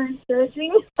hormones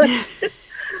surging?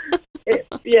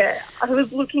 Yeah, I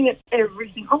was looking at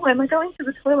everything. Oh, am I going to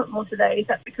the toilet more today? Is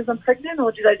that because I'm pregnant,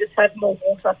 or did I just have more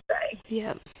water today?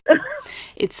 Yeah.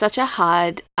 It's such a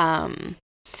hard,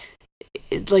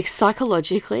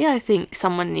 psychologically, I think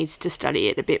someone needs to study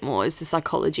it a bit more, as the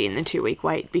psychology in the 2-week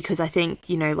wait, because I think,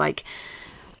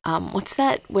 what's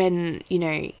that when,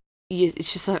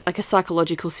 it's just like a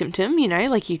psychological symptom,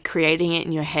 like you're creating it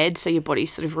in your head, so your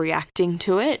body's sort of reacting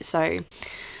to it. So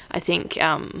I think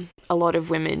a lot of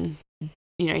women,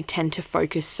 tend to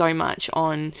focus so much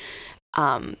on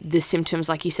the symptoms,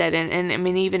 like you said, and I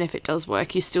mean, even if it does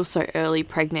work, you're still so early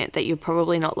pregnant that you're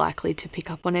probably not likely to pick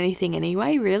up on anything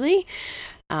anyway, really.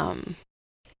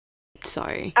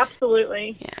 So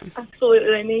absolutely, yeah, absolutely,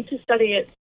 they need to study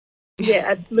it,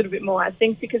 a little bit more, I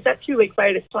think, because that 2-week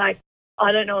wait, it's like,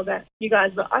 I don't know about you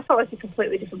guys, but I felt like a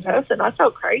completely different person. I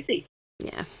felt crazy.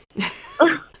 Yeah.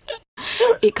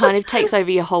 It kind of takes over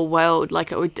your whole world,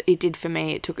 like it did for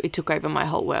me. It took over my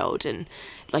whole world, and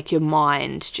like your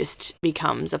mind just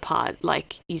becomes a part.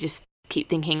 Like you just keep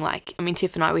thinking, like, I mean,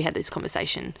 Tiff and I, we had this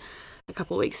conversation a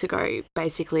couple of weeks ago,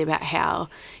 basically about how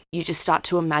you just start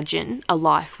to imagine a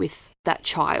life with that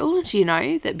child,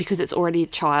 that because it's already a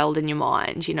child in your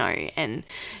mind, and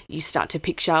you start to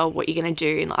picture what you're going to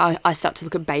do. And I start to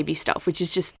look at baby stuff, which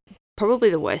is just probably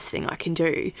the worst thing I can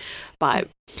do, but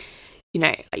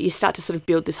you start to sort of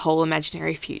build this whole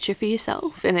imaginary future for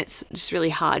yourself, and it's just really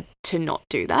hard to not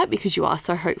do that because you are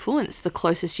so hopeful, and it's the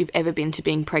closest you've ever been to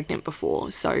being pregnant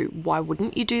before. So why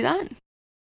wouldn't you do that?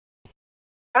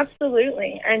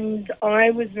 Absolutely. And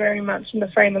I was very much in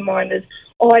the frame of mind as,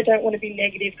 I don't want to be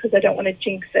negative because I don't want to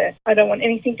jinx it. I don't want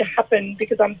anything to happen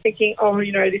because I'm thinking,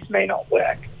 this may not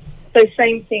work. So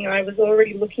same thing, I was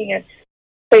already looking at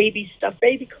baby stuff,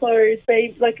 baby clothes,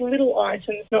 like little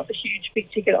items, not the huge big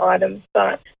ticket items,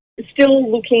 but still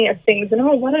looking at things and,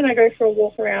 why don't I go for a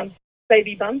walk around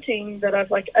Baby Bunting that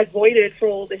I've avoided for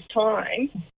all this time,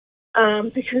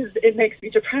 because it makes me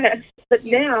depressed. But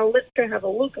now let's go have a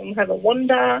look and have a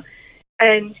wander,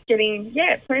 and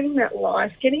planning that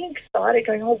life, getting excited,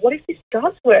 going, what if this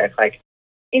does work? Like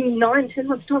in 9-10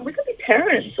 months time, we could be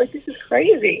parents. Like, this is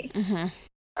crazy. Mm-hmm.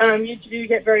 You do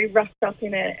get very wrapped up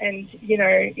in it, and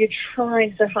you're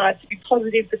trying so hard to be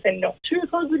positive, but then not too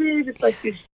positive. It's like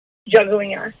this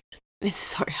juggling act. It's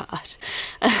so hard.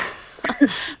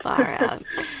 Far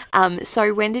out.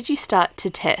 So when did you start to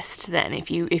test then?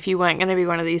 If you weren't going to be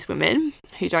one of these women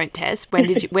who don't test, when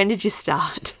did you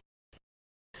start?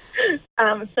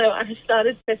 So I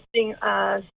started testing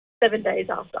 7 days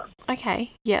after.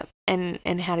 Okay. Yep.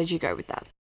 And how did you go with that?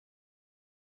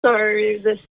 So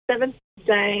the 7th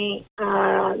day,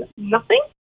 nothing.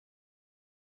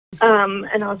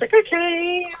 And I was like,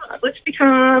 okay, let's be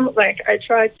calm. Like, I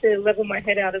tried to level my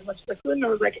head out as much as I could, and I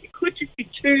was like, it could just be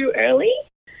too early.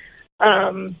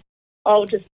 I'll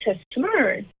just test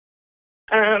tomorrow.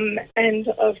 And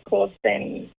of course,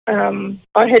 then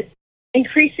I had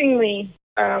increasingly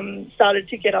started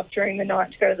to get up during the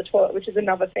night to go to the toilet, which is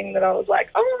another thing that I was like,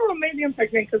 oh, maybe I'm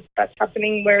pregnant because that's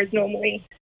happening, whereas normally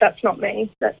that's not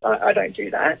me. I don't do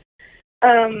that.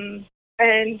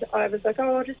 And I was like,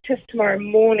 oh, I'll just test tomorrow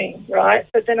morning, right?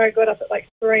 But then I got up at like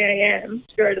 3 a.m.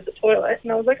 to go to the toilet,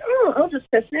 and I was like, oh, I'll just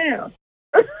test now.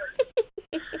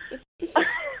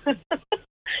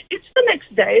 It's the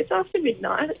next day. It's after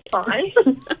midnight. It's fine.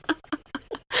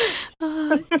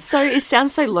 So it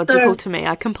sounds so logical to me.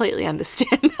 I completely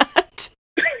understand that.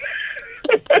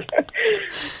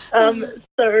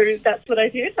 So that's what I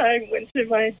did. I went to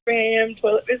my 3 a.m.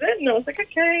 toilet visit, and I was like,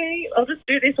 okay, I'll just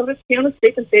do this. I'll just be on a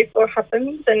stick and see what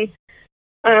happens.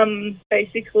 And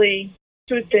basically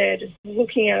stood there just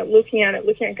looking at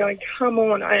it, going, come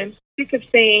on, I am sick of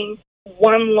seeing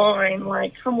one line.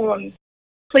 Like, come on,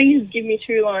 please give me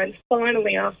 2 lines.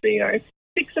 Finally, after,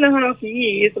 6.5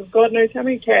 years of God knows how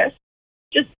many tests,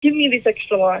 just give me this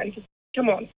extra line. Just come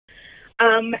on.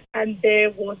 And there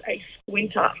was a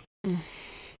squinter.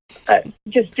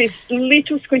 Just this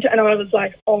little squinter, and I was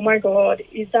like, oh my God,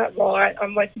 is that right?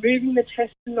 I'm like moving the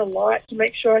test in the light to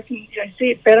make sure I can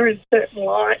see it better in certain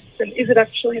lights, and is it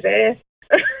actually there?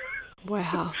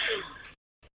 Wow.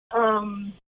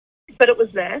 But it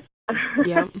was there.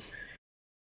 Yeah.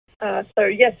 So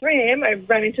 3 a.m. I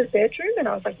ran into the bedroom and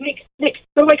I was like, Nick,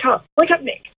 go wake up,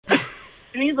 Nick.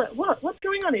 And he's like, what's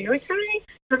going on? Are you okay? Is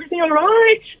everything all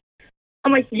right?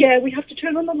 I'm like, yeah, we have to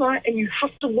turn on the light and you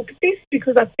have to look at this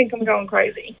because I think I'm going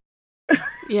crazy.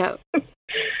 Yeah.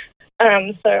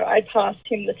 So I passed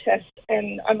him the test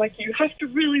and I'm like, you have to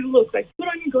really look, like put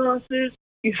on your glasses,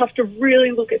 you have to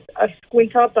really look at a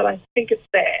squinter, but I think it's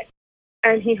there.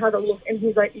 And he had a look and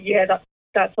he's like, yeah,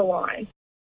 that's a line.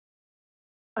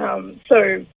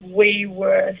 So we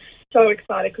were so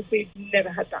excited because we've never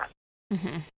had that.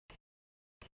 Mm-hmm.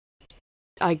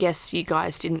 I guess you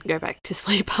guys didn't go back to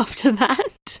sleep after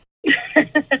that.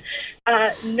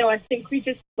 No, I think we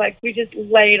just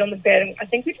laid on the bed and I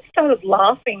think we just started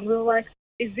laughing. We were like,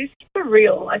 is this for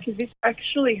real? Like, is this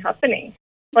actually happening?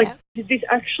 Like, Did this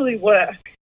actually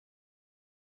work?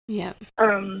 Yeah.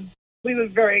 We were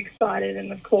very excited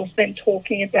and, of course, then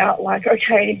talking about, like,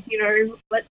 okay,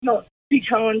 let's not be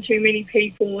telling too many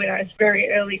people, it's very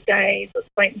early days, let's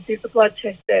wait and see if the blood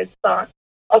test says. But,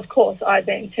 of course, I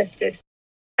then tested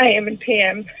AM and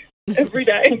PM every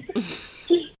day.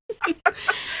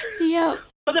 Yeah.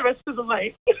 For the rest of the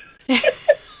week.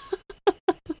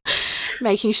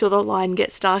 Making sure the line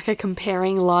gets darker,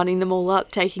 comparing, lining them all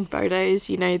up, taking photos,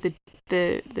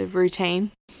 the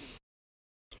routine.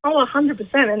 Oh,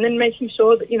 100%. And then making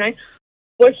sure that,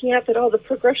 working out that, the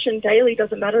progression daily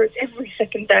doesn't matter. It's every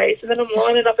second day. So then I'm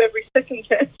lining up every second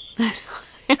test.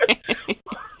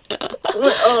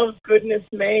 Oh, goodness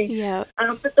me. Yeah.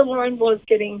 But the line was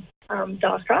getting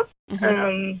darker.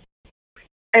 Mm-hmm.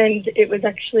 And it was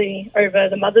actually over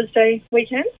the Mother's Day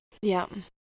weekend. Yeah.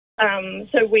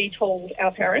 So we told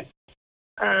our parents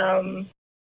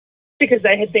because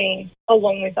they had been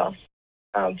along with us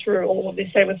through all of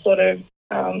this. They were sort of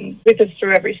with us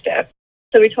through every step.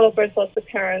 So we told both lots of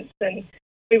parents and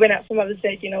we went out for Mother's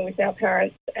Day dinner with our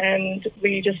parents and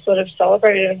we just sort of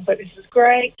celebrated and thought, this is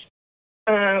great.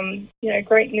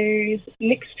 Great news.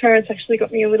 Nick's parents actually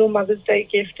got me a little Mother's Day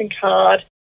gift and card,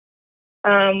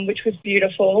 which was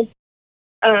beautiful.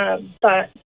 But,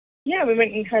 yeah, we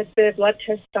went and had the blood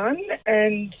test done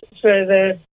and for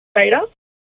the beta.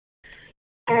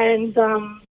 And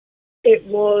it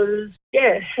was,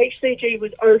 HCG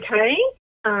was okay.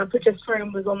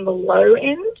 Progesterone was on the low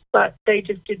end, but they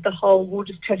just did the whole, we'll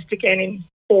just test again in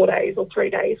 4 days or 3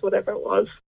 days, whatever it was.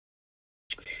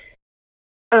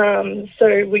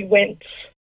 So we went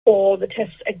for the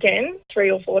test again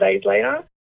 3 or 4 days later,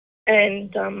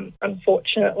 and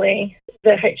unfortunately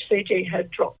the HCG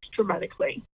had dropped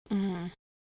dramatically. Mm-hmm.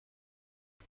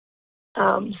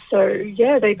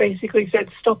 They basically said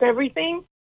stop everything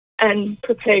and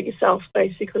prepare yourself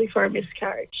basically for a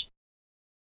miscarriage.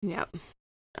 Yep.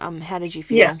 How did you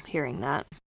feel hearing that?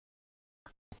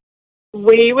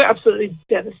 We were absolutely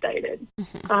devastated.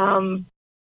 Mm-hmm.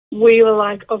 We were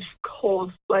like, of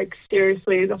course, like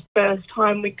seriously, the first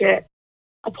time we get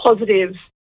a positive,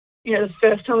 the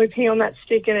first time we pee on that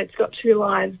stick and it's got 2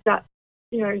 lines, that's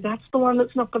the one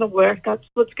that's not going to work. That's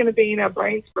what's going to be in our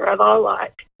brains forever.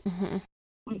 Like, mm-hmm.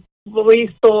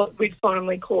 We thought we'd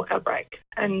finally caught our break,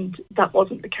 and that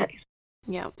wasn't the case.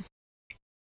 Yeah.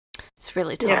 It's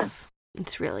really tough. Yeah.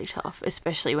 It's really tough,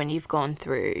 especially when you've gone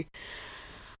through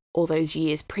all those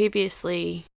years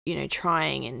previously,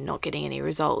 trying and not getting any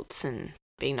results. And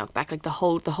being knocked back. Like the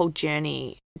whole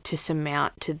journey to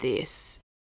surmount to this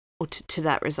or to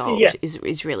that result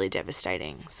is really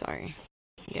devastating. So,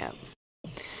 yeah.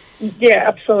 Yeah,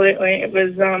 absolutely. It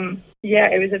was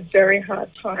it was a very hard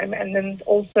time, and then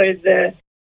also the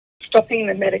stopping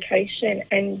the medication,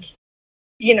 and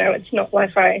it's not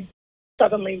like I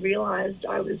suddenly realised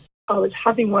I was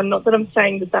having one. Not that I'm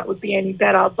saying that would be any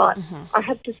better, but I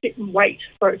had to sit and wait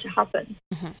for it to happen.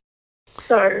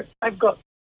 So I've got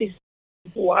this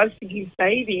blood-fused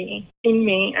baby in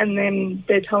me, and then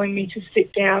they're telling me to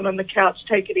sit down on the couch,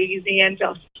 take it easy, and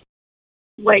just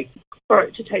wait for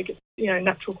it to take its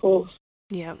natural course.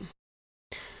 Yeah,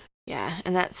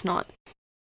 and that's not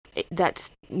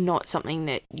something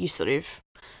that you sort of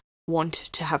want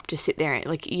to have to sit there and,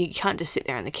 like, you can't just sit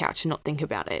there on the couch and not think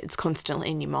about it. It's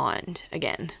constantly in your mind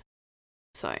again.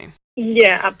 So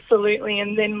yeah, absolutely.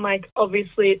 And then, like,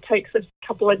 obviously it takes a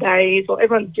couple of days, or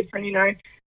everyone's different.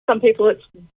 Some people it's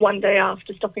one day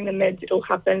after stopping the meds it'll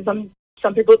happen.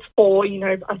 Some people it's 4.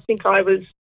 I think I was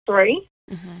 3.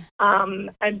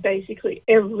 And basically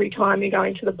every time you go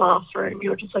into the bathroom,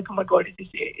 you're just like, oh my God, is this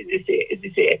it? Is this it? Is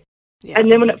this it? Yeah.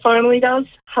 And then when it finally does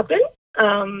happen,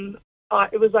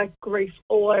 it was like grief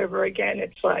all over again.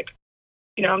 It's like,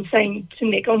 I'm saying to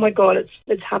Nick, oh my God,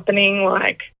 it's happening.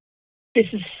 Like, this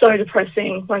is so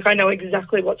depressing. Like, I know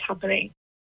exactly what's happening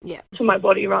to my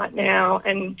body right now.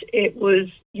 And it was,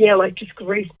 like just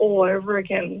grief all over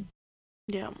again.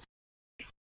 Yeah.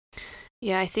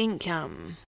 Yeah, I think,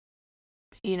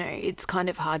 it's kind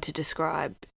of hard to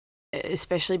describe,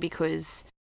 especially because,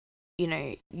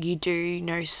 you do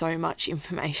know so much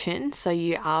information, so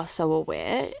you are so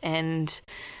aware, and,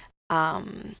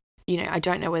 I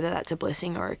don't know whether that's a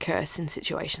blessing or a curse in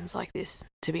situations like this,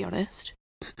 to be honest.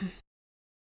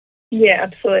 Yeah,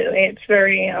 absolutely. It's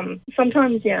very,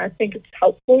 sometimes, I think it's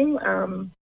helpful,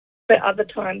 but other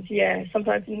times,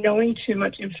 sometimes knowing too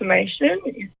much information,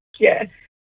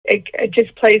 it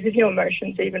just plays with your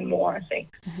emotions even more, I think.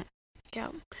 Yeah.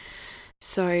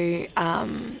 So,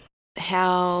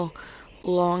 how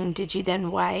long did you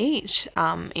then wait,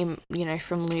 from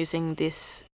losing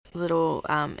this little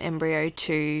embryo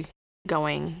to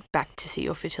going back to see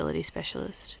your fertility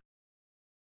specialist?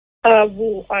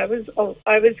 Well, I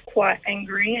was quite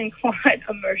angry and quite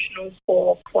emotional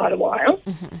for quite a while.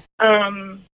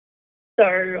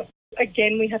 So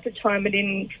again, we had to time it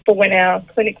in for when our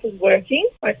clinic was working,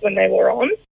 like when they were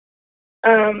on.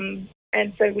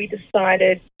 And so we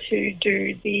decided to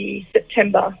do the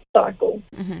September cycle.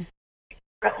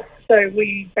 So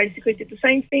we basically did the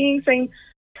same thing, same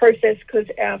process, because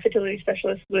our fertility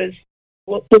specialist was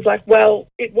like, well,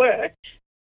 it worked,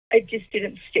 it just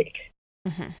didn't stick.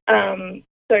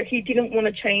 So he didn't want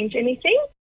to change anything.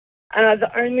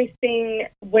 The only thing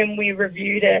when we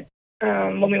reviewed it,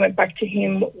 when we went back to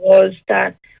him, was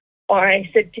that I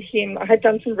said to him, I had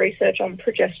done some research on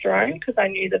progesterone because I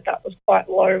knew that was quite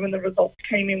low when the results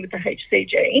came in with the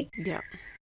HCG. Yeah.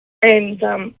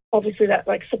 And obviously that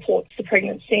supports the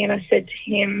pregnancy. And I said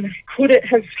to him, could it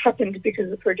have happened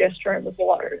because the progesterone was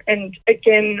low? And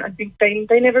again, I think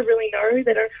they never really know.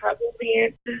 They don't have all the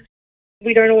answers.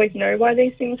 We don't always know why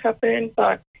these things happen.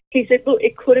 But he said, look,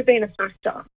 it could have been a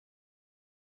factor.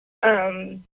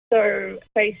 So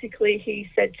basically he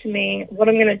said to me, what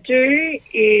I'm going to do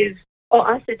is,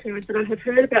 I said to him, I said, I have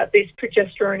heard about this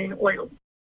progesterone in oil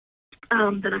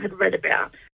that I had read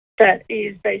about. That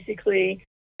is basically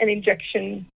an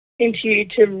injection into you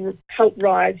to help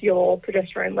rise your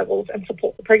progesterone levels and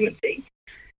support the pregnancy.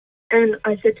 And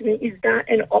I said to him, is that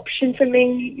an option for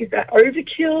me? Is that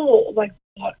overkill? Or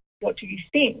what do you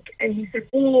think? And he said,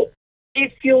 well,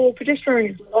 if your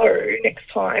progesterone is low next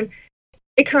time,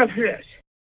 it can't hurt.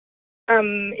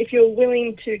 If you're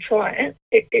willing to try it,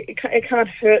 it can't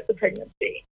hurt the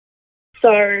pregnancy.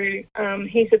 So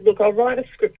he said, look, I'll write a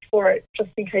script for it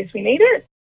just in case we need it.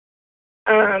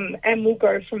 And we'll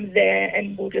go from there,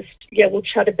 and we'll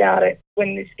chat about it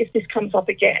if this comes up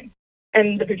again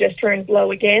and the progesterone is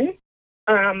low again.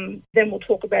 Then we'll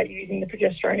talk about using the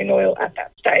progesterone in oil at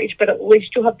that stage. But at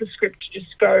least you'll have the script to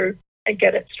just go and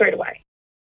get it straight away.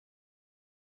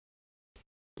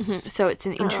 So it's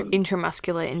an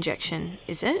intramuscular injection,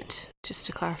 is it? Just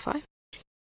to clarify.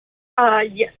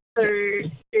 Yes. So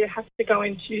it has to go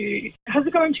into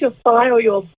your thigh or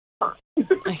your butt.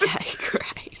 Okay,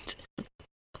 great.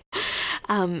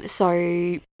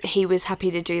 So he was happy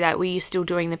to do that. Were you still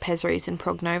doing the Pezries and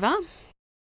Prognova?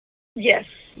 Yes.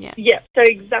 Yeah. Yeah. So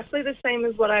exactly the same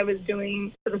as what I was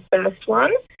doing for the first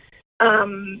one.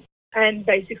 And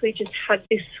basically just had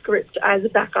this script as a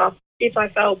backup if I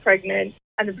fell pregnant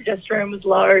and the progesterone was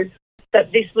low,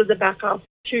 that this was a backup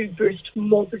to boost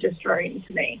more progesterone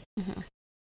into me.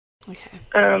 Okay.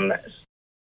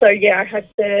 So yeah, I had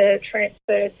the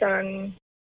transfer done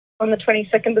on the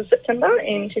 22nd of September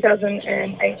in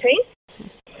 2018.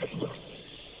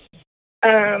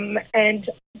 And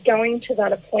going to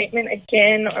that appointment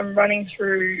again, I'm running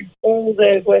through all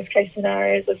the worst case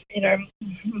scenarios of,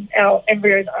 our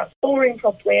embryos aren't thawing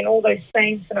properly and all those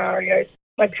same scenarios.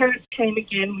 My parents came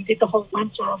again, we did the whole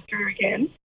once after again,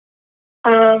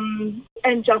 and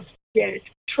just,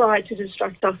 tried to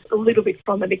distract us a little bit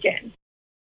from it again.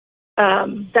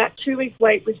 That 2-week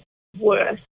wait was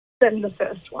worse than the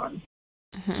first one.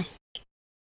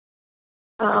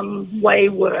 Way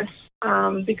worse,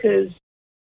 because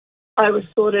I was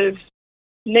sort of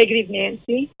negative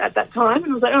Nancy at that time,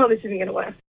 and I was like, oh, this isn't going to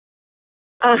work.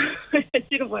 It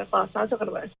didn't work last time, it's not going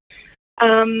to work.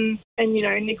 And,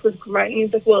 Nick was great, and he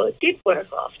was like, well, it did work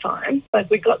last time. Like,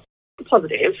 we got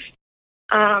positive,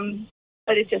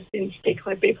 but it just didn't stick.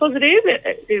 Like, be positive,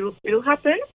 it'll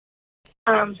happen.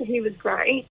 So he was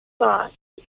great, but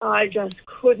I just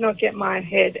could not get my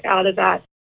head out of that.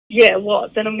 Yeah,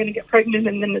 what? Then I'm going to get pregnant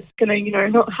and then it's going to,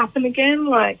 not happen again?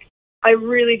 Like, I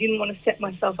really didn't want to set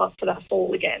myself up for that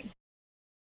fall again.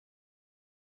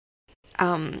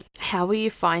 How were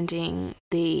you finding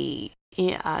the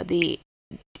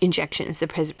injections, the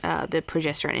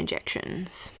progesterone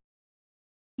injections?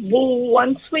 Well,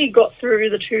 once we got through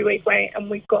the 2-week wait and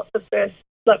we got the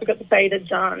beta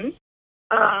done,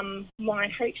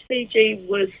 my HCG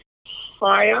was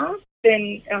higher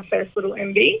than our first little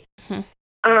MB,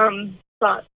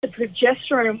 but the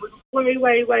progesterone was way,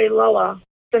 way, way lower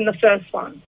than the first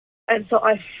one. And so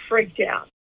I freaked out.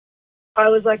 I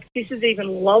was like, this is even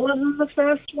lower than the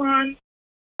first one.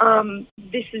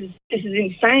 This is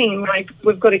insane. Like,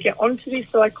 we've got to get onto this.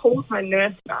 So I called my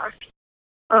nurse back,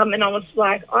 and I was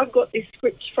like, I've got this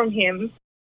script from him.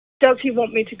 Does he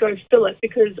want me to go fill it?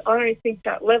 Because I don't think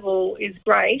that level is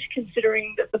great,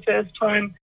 considering that the first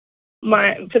time,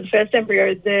 for the first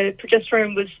embryo, the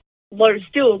progesterone was low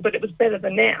still, but it was better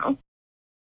than now.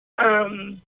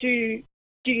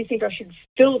 Do you think I should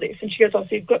fill this? And she goes, oh,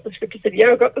 so you've got the script. I said, yeah,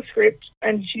 I've got the script.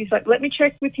 And she's like, let me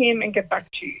check with him and get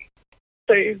back to you.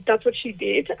 So that's what she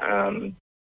did.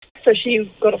 So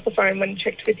she got off the phone when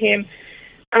checked with him.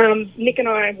 Nick and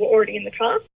I were already in the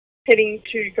car heading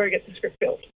to go get the script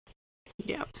filled.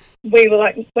 Yeah. We were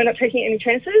like, we're not taking any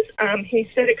chances. He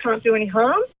said it can't do any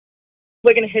harm.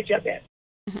 We're going to head you out there.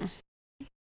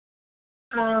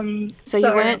 So you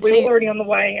weren't... We were already on the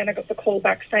way, and I got the call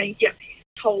back saying, yeah,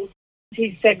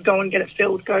 he said go and get it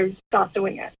filled, go start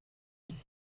doing it.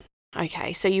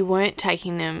 Okay, so you weren't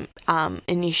taking them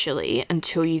initially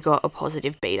until you got a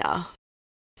positive beta.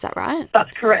 Is that right?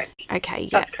 That's correct. Okay, yeah.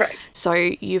 That's correct. So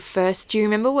do you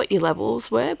remember what your levels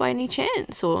were by any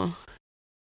chance, or?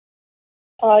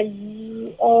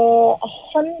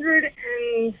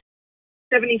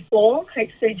 174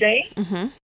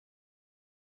 HCG.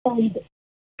 And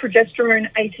progesterone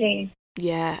 18.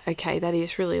 Yeah, okay, that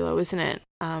is really low, isn't it?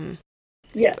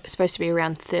 It's supposed to be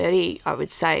around 30, I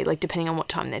would say, like depending on what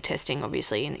time they're testing,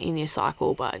 obviously, in your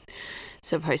cycle, but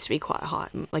supposed to be quite high,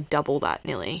 like double that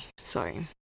nearly. So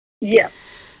yeah.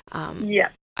 Okay.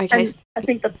 And I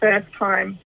think the first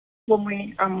time when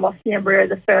we lost the embryo,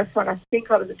 the first one, I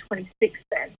think I was at 26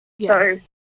 then. Yeah. So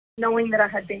knowing that I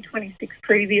had been 26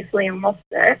 previously and lost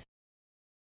it,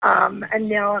 and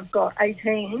now I've got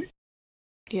 18.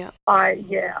 Yeah. I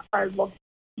lost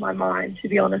my mind, to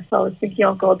be honest. I was thinking,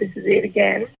 oh God, this is it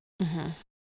again.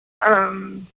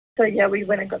 So yeah, we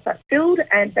went and got that filled,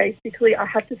 and basically I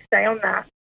had to stay on that.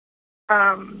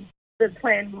 The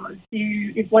plan was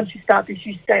once you start this,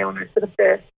 you stay on it for the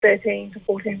first 13 to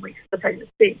 14 weeks of the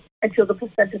pregnancy until the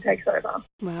placenta takes over.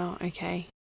 Wow, okay.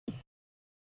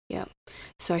 Yeah.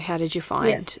 So how did you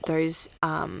find those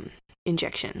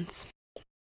injections?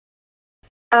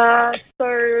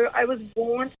 So I was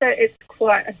warned that it's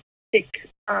quite a thick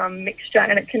mixture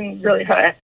and it can really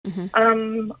hurt.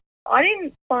 I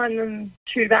didn't find them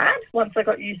too bad once I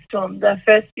got used to them. The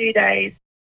first few days,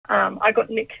 I got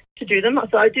Nick to do them.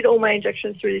 So I did all my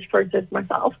injections through this process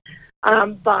myself.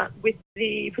 But with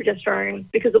the progesterone,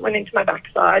 because it went into my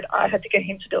backside, I had to get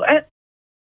him to do it.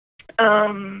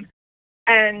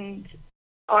 And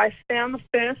I found the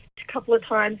first couple of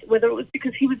times, whether it was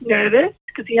because he was nervous,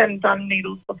 because he hadn't done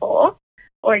needles before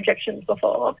or injections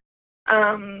before,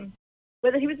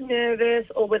 whether he was nervous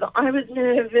or whether I was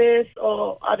nervous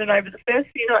or I don't know, but the first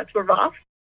few nights were rough.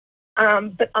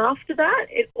 But after that,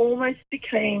 it almost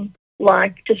became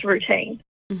like just routine.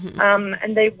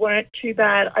 And they weren't too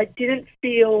bad. I didn't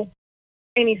feel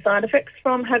any side effects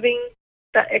from having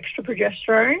that extra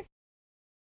progesterone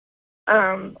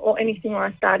or anything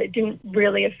like that. It didn't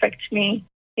really affect me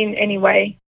in any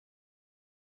way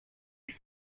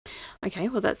Okay,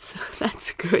 well that's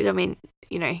good. I mean,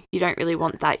 you know, you don't really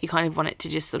want that. You kind of want it to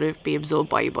just sort of be absorbed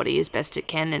by your body as best it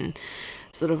can and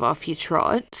sort of off your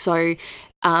trot. So,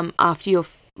 after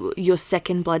your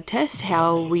second blood test,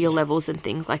 how were your levels and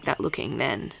things like that looking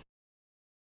then?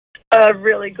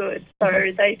 Really good.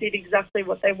 So they did exactly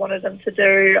what they wanted them to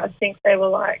do. I think they were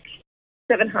like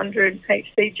 700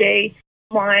 hcg.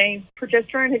 My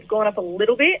progesterone had gone up a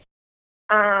little bit.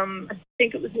 I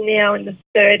think it was now in the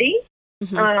 30s.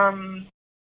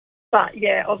 But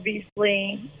yeah,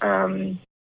 obviously, I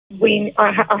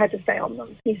had to stay on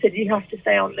them. He said, you have to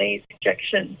stay on these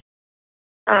injections.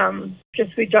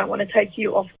 Just we don't want to take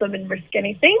you off them and risk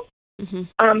anything.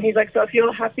 He's like, so if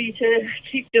you're happy to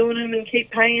keep doing them and keep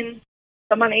paying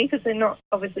the money, because they're not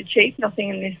obviously cheap, nothing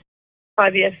in this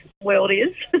IVF world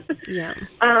is. Yeah.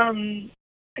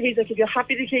 He's like, if you're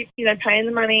happy to keep, paying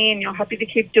the money and you're happy to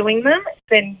keep doing them,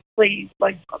 then please,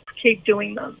 keep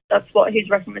doing them. That's what his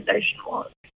recommendation was.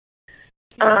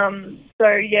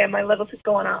 So yeah, my levels had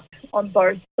gone up on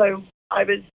both. So I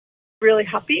was really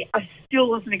happy. I still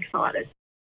wasn't excited.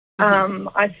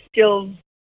 I still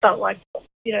felt like,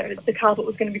 the carpet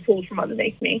was going to be pulled from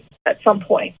underneath me at some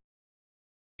point.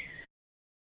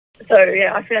 So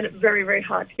yeah, I found it very, very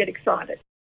hard to get excited.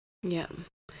 Yeah.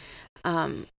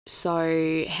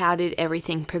 So how did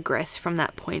everything progress from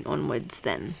that point onwards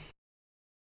then?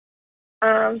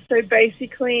 So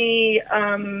basically,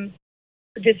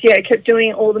 kept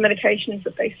doing all the medications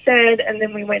that they said, and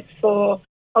then we went for,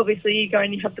 obviously you go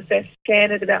and you have the first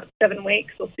scan at about 7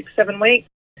 weeks or 6-7 weeks,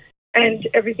 and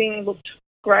everything looked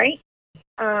great.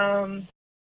 And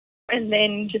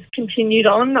then just continued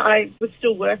on. I was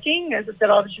still working. As I said,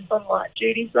 I was just on light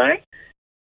duties though.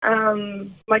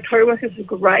 My co-workers were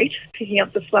great, picking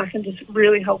up the slack and just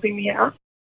really helping me out.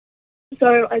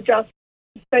 So I just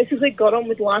basically got on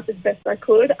with life as best I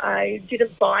could. I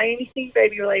didn't buy anything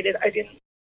baby-related. I didn't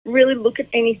really look at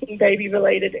anything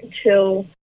baby-related until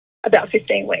about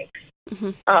 15 weeks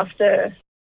after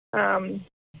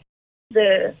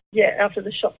the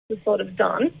shots were sort of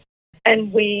done.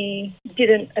 And we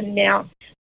didn't announce,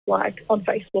 on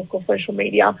Facebook or social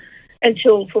media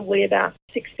until probably about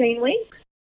 16 weeks.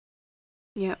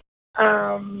 Yeah.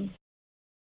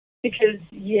 Because,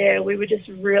 we were just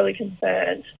really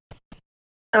concerned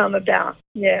about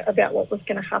what was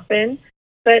going to happen.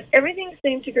 But everything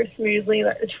seemed to go smoothly.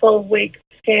 Like the 12-week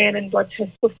scan and blood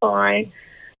tests were fine.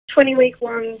 20-week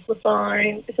ones were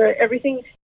fine. So everything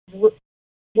was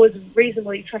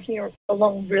reasonably tracking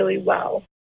along really well.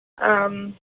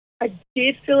 I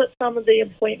did feel at some of the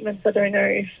appointments, I don't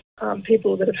know if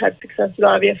people that have had success with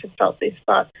IVF have felt this,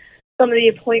 but some of the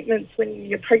appointments when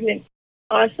you're pregnant,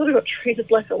 I sort of got treated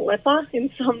like a leper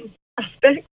in some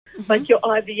aspects, like your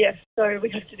IVF. So we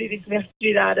have to do this, we have to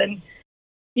do that. And,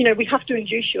 we have to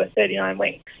induce you at 39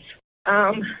 weeks.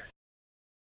 And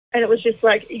it was just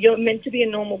like, you're meant to be a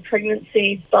normal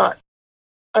pregnancy, but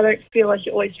I don't feel like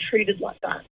you're always treated like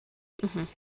that.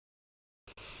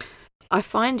 I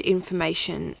find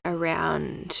information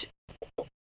around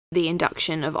the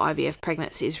induction of IVF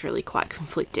pregnancies really quite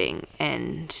conflicting,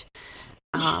 and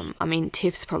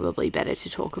Tiff's probably better to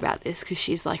talk about this because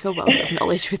she's like a wealth of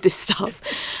knowledge with this stuff.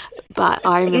 But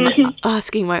I remember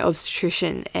asking my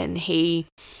obstetrician and he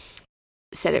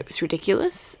said it was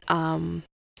ridiculous.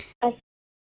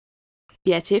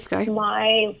 Tiff, go.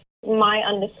 My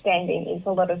understanding is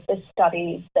a lot of the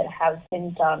studies that have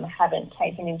been done haven't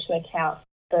taken into account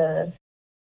the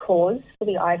cause for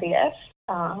the IVF.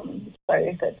 So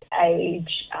if it's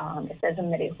age, if there's a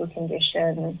medical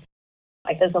condition,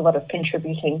 there's a lot of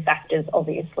contributing factors,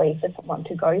 obviously, for someone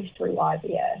to go through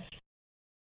IVF.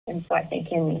 And so I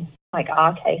think in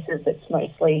our cases, it's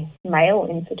mostly male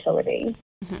infertility.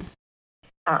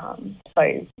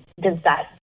 So does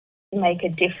that make a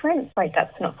difference?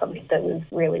 That's not something that was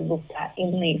really looked at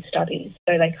in these studies,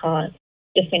 so they can't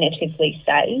definitively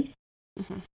say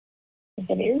if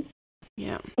it is.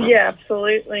 Yeah. Yeah,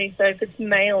 absolutely. So if it's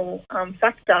male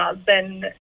factor, then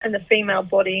and the female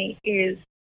body is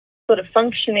sort of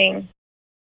functioning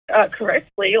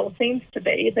correctly, or seems to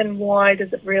be, then why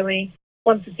does it really,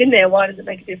 once it's in there, why does it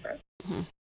make a difference?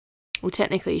 Well,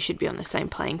 technically you should be on the same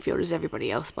playing field as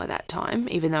everybody else by that time,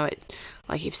 even though it,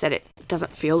 like you've said, it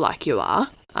doesn't feel like you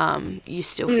are. You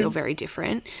still feel very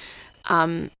different.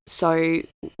 So,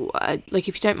 if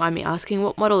you don't mind me asking,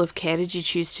 what model of care did you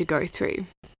choose to go through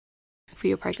for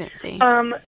your pregnancy?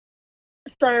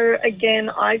 So again,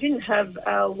 I didn't have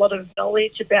a lot of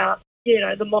knowledge about,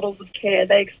 the models of care.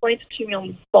 They explained it to me on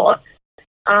the spot.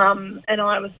 And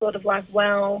I was sort of like,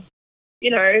 well,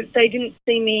 they didn't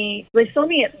see me, they saw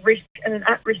me at risk and an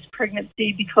at-risk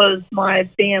pregnancy because my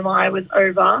BMI was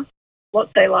over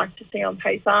what they like to see on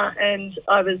paper, and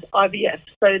I was IVF,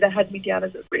 so they had me down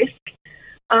as at risk.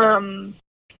 And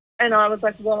I was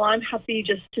like, well, I'm happy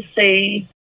just to see,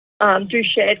 do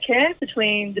shared care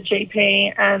between the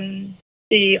GP and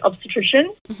the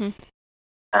obstetrician.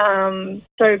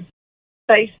 So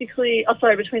basically,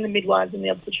 between the midwives and the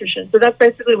obstetrician. So that's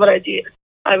basically what I did.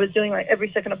 I was doing like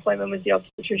every second appointment with the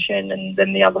obstetrician, and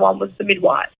then the other one was the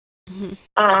midwife.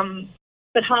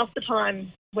 But half the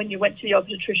time when you went to the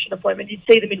obstetrician appointment, you'd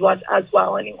see the midwives as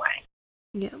well anyway.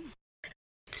 Yeah.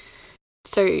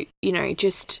 So, you know,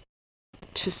 just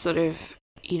to sort of,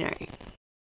 you know,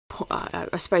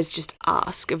 I suppose just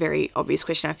ask a very obvious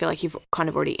question. I feel like you've kind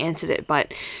of already answered it,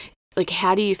 but like,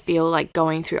 how do you feel like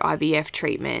going through IVF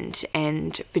treatment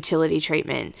and fertility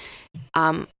treatment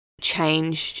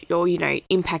changed or, you know,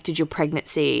 impacted your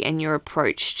pregnancy and your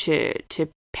approach to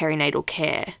perinatal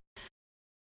care?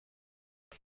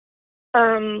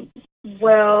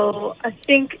 Well, I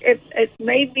think it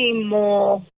made me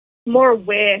more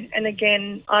aware. And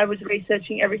again, I was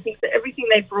researching everything. So everything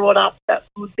they brought up that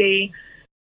would be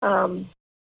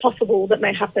possible that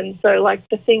may happen. So like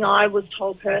the thing I was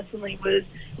told personally was,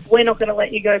 we're not going to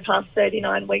let you go past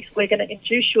 39 weeks. We're going to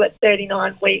induce you at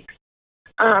 39 weeks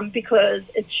because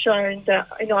it's shown that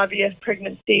in IVF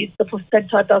pregnancies, the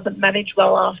placenta doesn't manage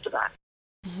well after that.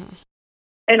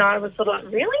 And I was sort of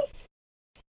like, really?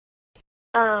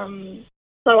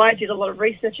 So I did a lot of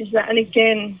research into that. And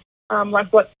again,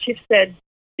 like what Tiff said,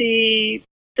 the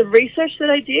research that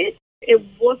I did, it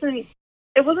wasn't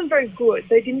very good.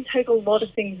 They didn't take a lot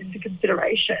of things into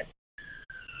consideration.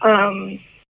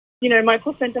 You know, my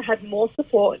placenta had more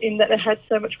support in that it had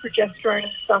so much progesterone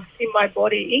and stuff in my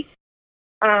body,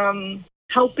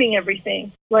 helping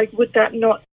everything. Like, would that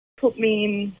not put me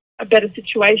in a better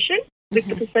situation with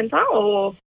the placenta?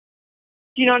 Or,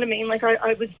 do you know what I mean? Like,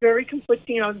 I was very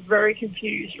conflicting and I was very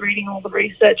confused reading all the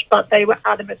research, but they were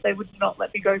adamant they would not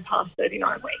let me go past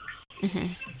 39 weeks.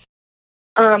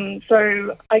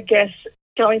 So I guess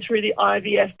going through the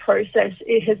IVF process,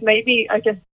 it has made me, I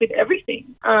guess, with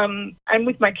everything, and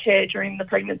with my care during the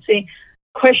pregnancy,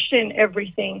 question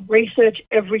everything, research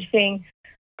everything.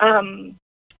 You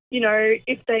know,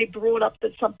 if they brought up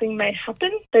that something may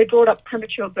happen, they brought up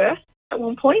premature birth at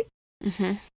one point,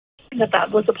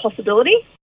 that was a possibility,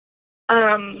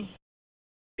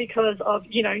 because of,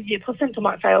 you know, your placenta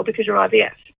might fail because you're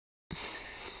IVF.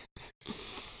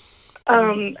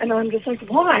 And I'm just like,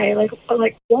 why?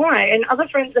 Like why? And other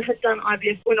friends that had done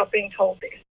IVF were not being told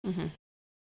this.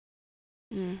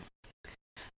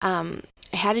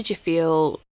 How did you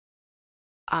feel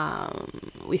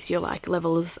with your like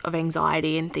levels of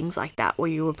anxiety and things like that while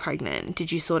you were pregnant?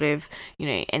 Did you sort of, you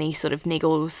know, any sort of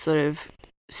niggles sort of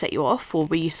set you off, or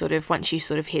were you sort of, once you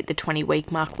sort of hit the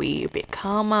 20-week mark, were you a bit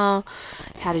calmer?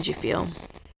 How did you feel?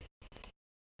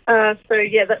 So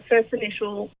yeah, that first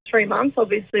initial 3 months,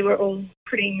 obviously we're all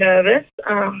pretty nervous.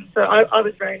 So I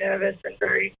was very nervous and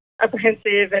very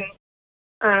apprehensive, and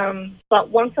but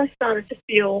once I started to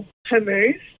feel her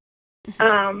move,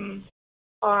 I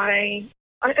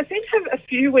seemed to have a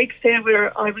few weeks there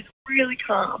where I was really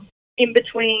calm in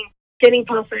between getting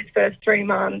past those first 3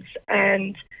 months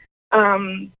and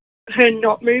her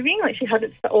not moving, like she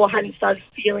hadn't started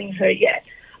feeling her yet.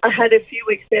 I had a few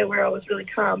weeks there where I was really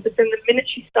calm, but then the minute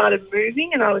she started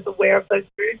moving and I was aware of those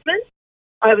movements,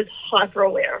 I was hyper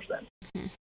aware of them.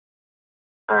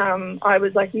 I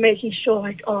was like making sure,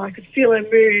 like, oh, I could feel her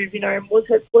move, you know, were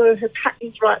her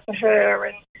patterns right for her?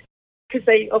 And because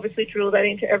they obviously drill that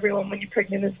into everyone when you're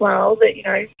pregnant as well, that, you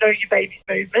know your baby's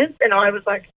movements. And I was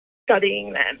like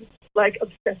studying them, like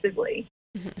obsessively.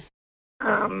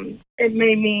 It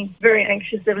made me very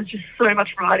anxious. There was just so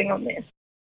much writing on this.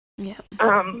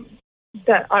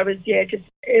 That I was, just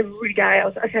every day I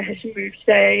was like, okay, has she moved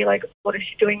today? Like, what is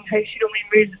she doing? Hey, she normally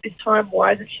moves at this time.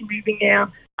 Why isn't she moving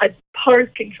now? I'd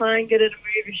poke and try and get her to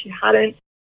move if she hadn't.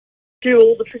 Do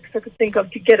all the tricks I could think of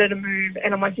to get her to move.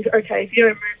 And I'm like, okay, if you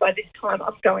don't move by this time,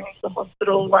 I'm going into the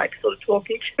hospital, like sort of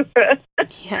talking to her.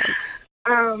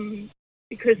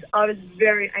 Because I was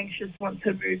very anxious once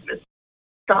her movement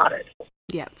started.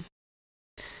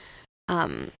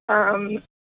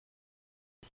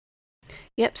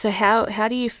 So how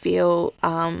do you feel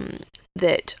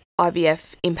that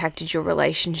IVF impacted your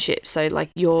relationship? So like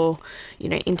your, you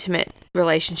know, intimate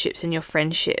relationships and your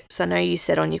friendships. I know you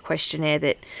said on your questionnaire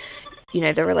that, you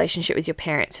know, the relationship with your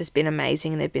parents has been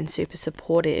amazing and they've been super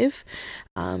supportive.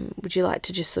 Would you like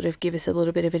to just sort of give us a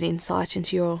little bit of an insight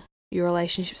into your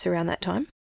relationships around that time?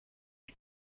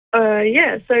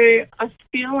 So I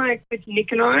feel like with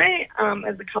Nick and I,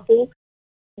 as a couple,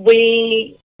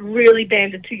 we really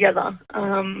banded together,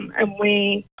 and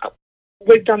we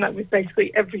we've done that with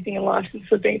basically everything in life since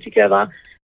we've been together.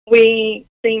 We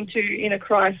seem to, in a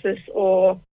crisis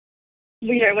or,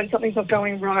 when something's not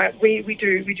going right, we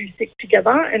do stick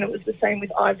together, and it was the same with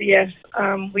IVF.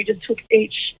 We just took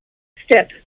each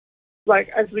step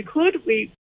as we could.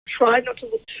 We tried not to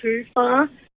look too far,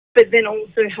 but then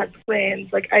also had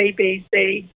plans like A, B,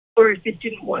 C, or if this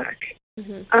didn't work.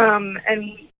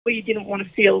 And we didn't want to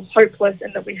feel hopeless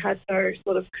and that we had no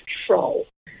sort of control.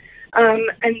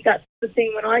 And that's the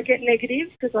thing when I get negative,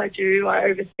 because I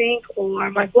overthink, or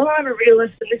I'm like, well, I'm a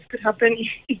realist and this could happen,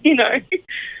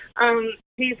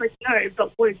 He's like, no,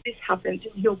 but what if this happens?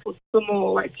 And he'll put some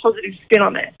more positive spin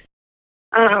on it.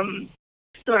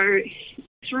 So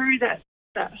through that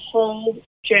whole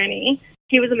journey,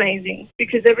 he was amazing,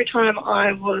 because every time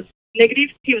I was negative,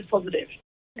 he was positive,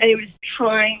 and he was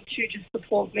trying to just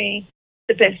support me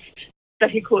the best that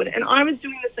he could. And I was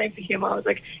doing the same for him. I was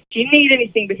like, do you need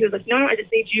anything? But he was like, no, I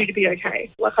just need you to be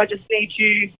okay. I just need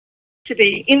you to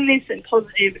be in this and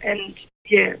positive. And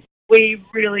yeah,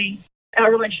 our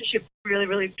relationship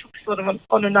really took sort of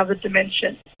on another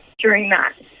dimension during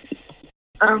that.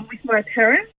 With my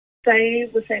parents, they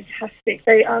were fantastic.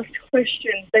 They asked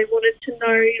questions. They wanted to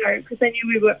know, because they knew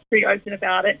we were pretty open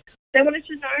about it. They wanted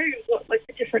to know what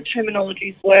the different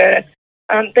terminologies were.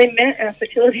 They met our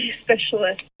fertility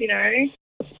specialist, and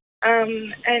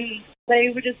they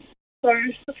were just so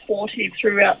supportive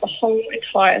throughout the whole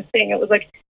entire thing. It was like,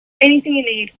 anything you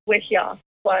need, we're here,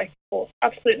 for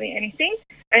absolutely anything.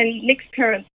 And Nick's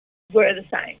parents were the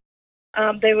same.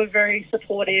 They were very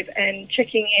supportive and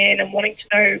checking in and wanting to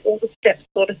know all the steps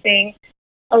sort of thing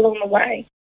along the way.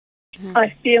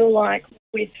 I feel like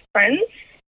with friends,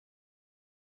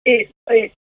 I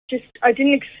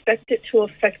didn't expect it to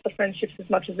affect the friendships as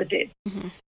much as it did.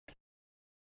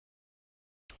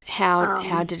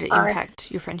 How did it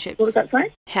impact your friendships? What was that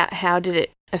say? How did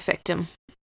it affect them,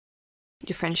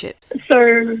 your friendships?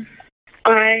 So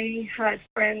I had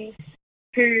friends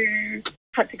who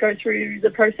had to go through the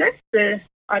process, the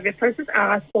IVF process, and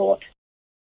I thought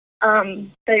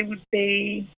they would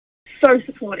be so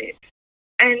supportive.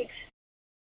 And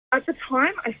at the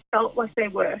time, I felt like they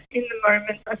were. In the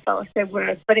moment, I felt like they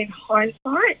were. But in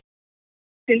hindsight,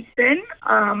 since then,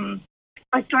 I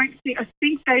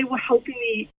think they were helping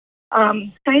me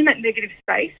stay in that negative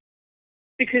space,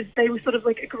 because they were sort of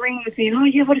agreeing with me, oh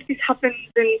yeah, what if this happens?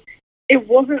 And it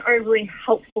wasn't overly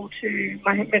helpful to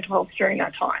my mental health during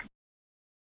that time.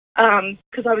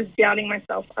 Because I was doubting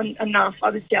myself enough. I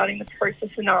was doubting the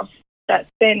process enough that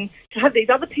then to have these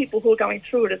other people who are going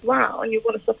through it as well, and you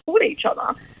want to support each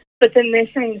other, but then they're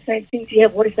saying the same things. Yeah,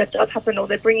 what if that does happen? Or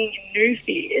they're bringing in new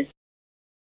fears.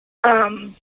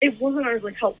 It wasn't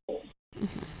overly helpful.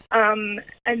 And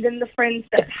then the friends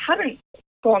that hadn't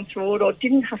gone through it or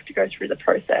didn't have to go through the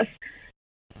process,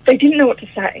 they didn't know what to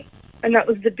say. And that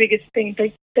was the biggest thing.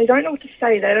 They don't know what to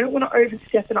say. They don't want to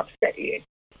overstep and upset you.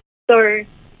 So,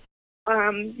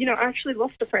 I actually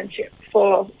lost a friendship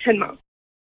for 10 months.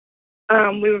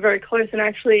 We were very close, and I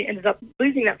actually ended up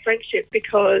losing that friendship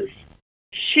because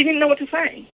she didn't know what to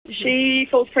say. She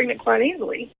falls pregnant quite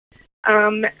easily.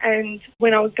 And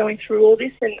when I was going through all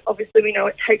this, and obviously we know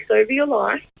it takes over your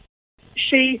life,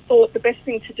 she thought the best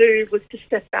thing to do was to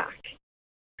step back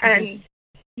and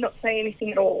not say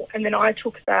anything at all. And then I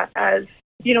took that as,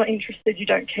 you're not interested, you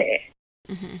don't care.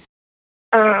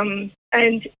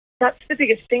 And that's the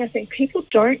biggest thing. I think people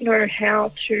don't know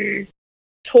how to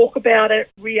talk about it,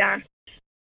 react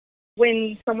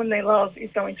when someone they love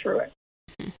is going through it.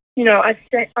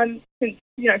 I'm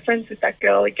friends with that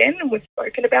girl again, and we've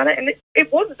spoken about it, and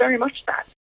it was very much that.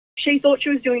 She thought she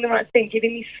was doing the right thing,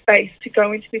 giving me space to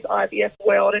go into this IVF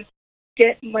world and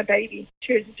get my baby,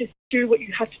 to just do what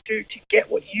you have to do to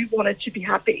get what you wanted to be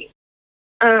happy.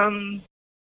 She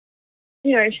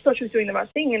thought she was doing the right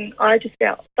thing, and I just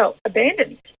felt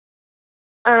abandoned.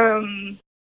 And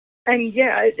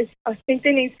yeah, I think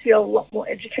there needs to be a lot more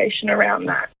education around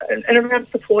that, and around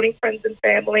supporting friends and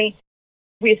family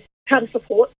with how to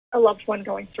support a loved one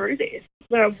going through this.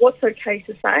 What's okay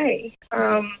to say.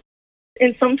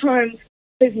 And sometimes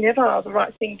there's never the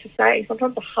right thing to say.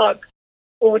 Sometimes a hug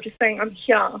or just saying, I'm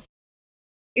here,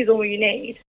 is all you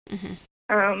need.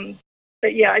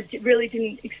 But yeah, I really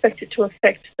didn't expect it to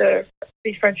affect the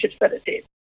friendships that it did.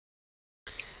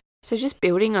 So just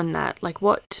building on that,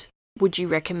 what would you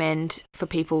recommend for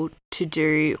people to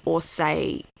do or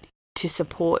say to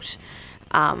support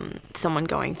someone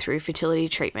going through fertility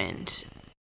treatment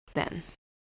then?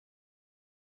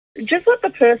 Just let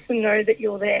the person know that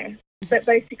you're there. That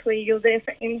basically you're there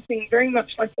for anything, very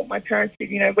much like what my parents did.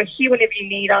 We're here whenever you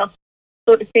need us,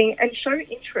 sort of thing, and show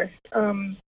interest.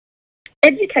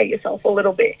 educate yourself a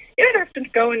little bit. You don't have to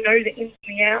go and know the ins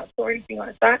and the outs or anything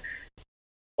like that.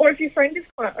 Or if your friend is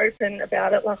quite open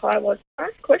about it, like I was,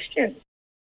 ask questions,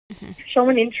 show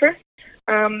an interest.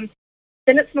 Then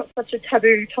it's not such a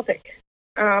taboo topic.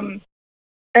 And,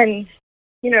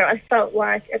 you know, I felt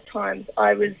like at times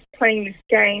I was playing this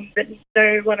game that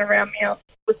no one around me else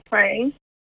was playing,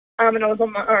 and I was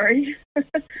on my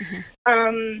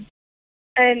own.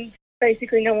 And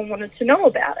basically no one wanted to know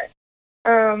about it.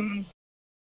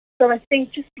 So I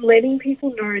think just letting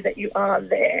people know that you are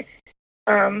there.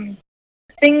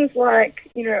 Things like,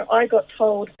 you know, I got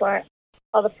told by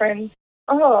other friends,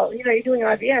 oh, you know, you're doing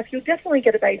IVF, you'll definitely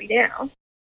get a baby now.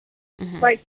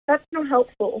 Like, that's not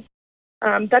helpful.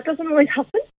 That doesn't always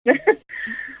happen.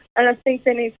 And I think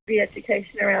there needs to be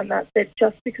education around that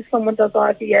just because someone does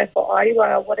IVF or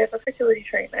IUI or whatever fertility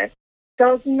treatment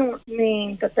does not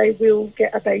mean that they will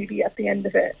get a baby at the end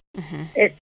of it.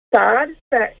 It's sad,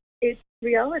 but it's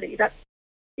reality.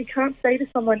 You can't say to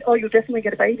someone, oh, you'll definitely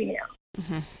get a baby now.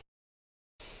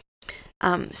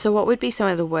 So what would be some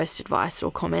of the worst advice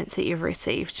or comments that you've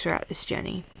received throughout this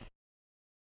journey?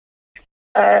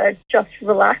 Just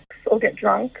relax or get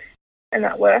drunk, and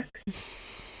that works.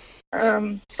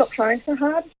 Stop trying so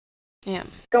hard. Yeah.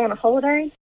 Go on a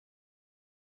holiday.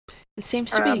 It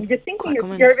seems to be you're thinking quite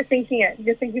common. You're overthinking it.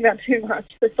 You're thinking about too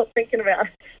much, so stop thinking about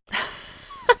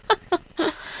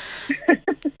it.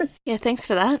 Yeah, thanks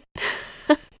for that.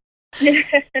 Yeah.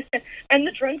 And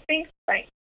the drunk thing, thanks.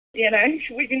 You know,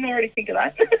 we didn't already think of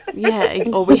that. Yeah,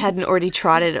 or we hadn't already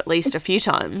tried it at least a few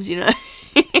times, you know.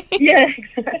 Yeah,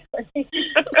 exactly.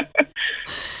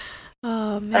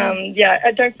 Oh, man. Yeah,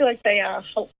 I don't feel like they are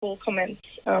helpful comments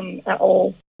at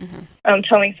all.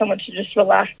 Telling someone to just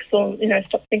relax or, you know,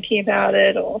 stop thinking about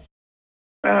it, or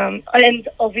and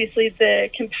obviously the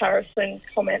comparison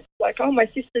comments like, oh, my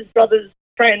sister's brother's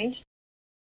friend,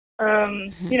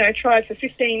 you know, tried for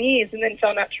 15 years and then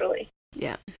fell naturally.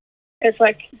 Yeah. It's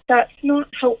like, that's not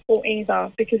helpful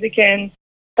either, because again,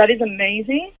 that is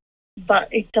amazing,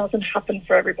 but it doesn't happen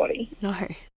for everybody. No.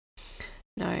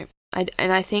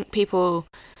 I think people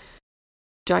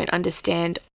don't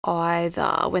understand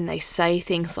either when they say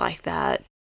things like that,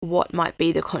 what might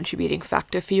be the contributing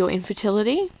factor for your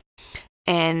infertility.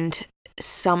 And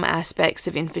some aspects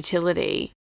of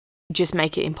infertility just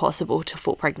make it impossible to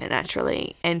fall pregnant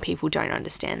naturally, and people don't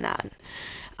understand that.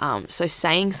 So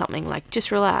saying something like just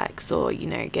relax, or, you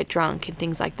know, get drunk and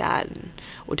things like that,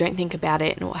 or don't think about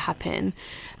it and what happened,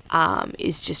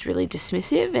 is just really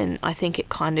dismissive. And I think it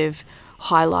kind of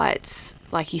highlights,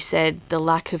 like you said, the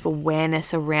lack of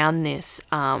awareness around this,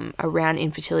 around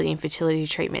infertility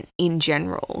treatment in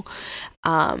general,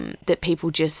 that people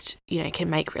just, you know, can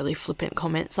make really flippant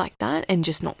comments like that and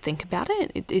just not think about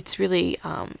it. It's really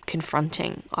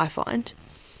confronting, I find.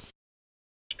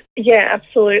 Yeah,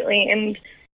 absolutely. And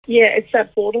yeah, it's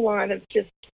that borderline of just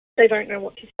they don't know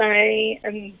what to say,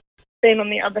 and then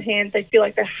on the other hand, they feel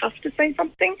like they have to say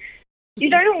something. You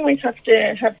don't always have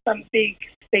to have some big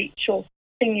speech or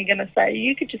thing you're going to say.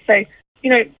 You could just say,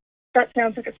 you know, that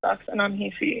sounds like it sucks and I'm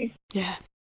here for you. Yeah.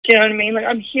 Do you know what I mean? Like,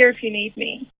 I'm here if you need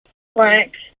me.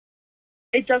 Like,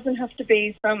 it doesn't have to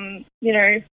be some, you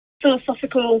know,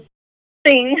 philosophical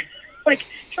thing. Like,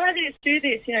 try this, do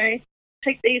this, you know,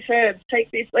 take these herbs, take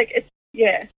this. Like, it's,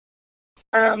 yeah.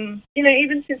 You know,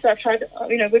 even since I've had,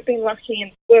 you know, we've been lucky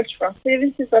and worked for us,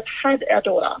 even since I've had our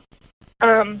daughter,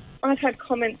 I've had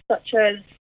comments such as,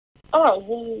 oh,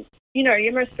 well, you know,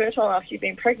 you're most fertile after you've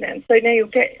been pregnant, so now you'll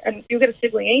get a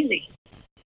sibling easy.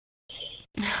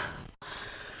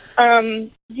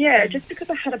 Yeah, just because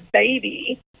I had a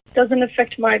baby doesn't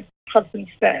affect my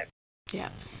husband's sperm. Yeah.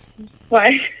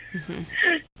 Like,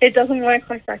 it doesn't work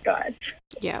like that, guys.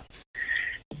 Yeah.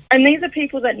 And these are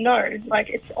people that know, like,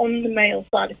 it's on the male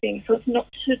side of things, so it's not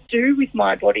to do with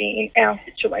my body in our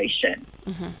situation.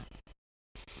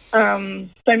 So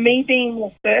me being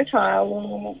more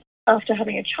fertile after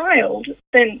having a child,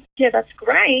 then, yeah, that's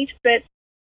great, but,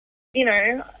 you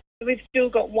know, we've still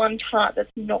got one part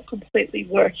that's not completely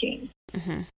working.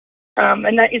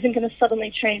 And that isn't going to suddenly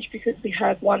change because we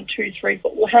have 1, 2, 3,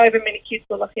 4, however many kids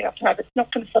we're lucky enough to have. It's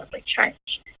not going to suddenly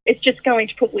change. It's just going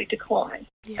to probably decline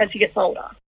as he gets older.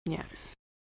 Yeah.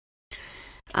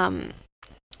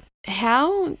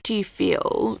 How do you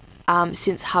feel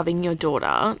since having your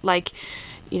daughter? Like,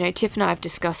 you know, Tiff and I have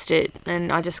discussed it, and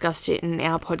I discussed it in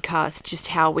our podcast, just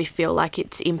how we feel like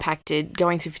it's impacted,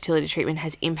 going through fertility treatment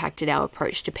has impacted our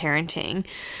approach to parenting.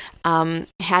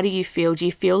 How do you feel? Do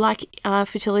you feel like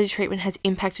fertility treatment has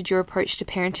impacted your approach to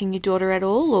parenting your daughter at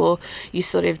all, or you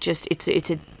sort of just, it's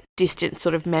a distant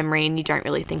sort of memory and you don't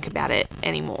really think about it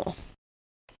anymore?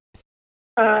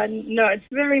 No, it's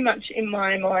very much in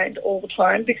my mind all the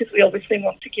time because we obviously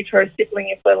want to give her a sibling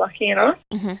if we're lucky enough.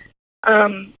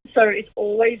 So it's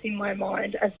always in my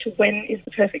mind as to when is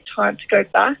the perfect time to go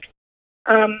back.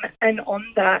 And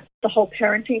on that, the whole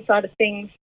parenting side of things,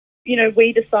 you know,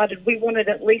 we decided we wanted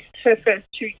at least her first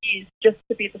 2 years just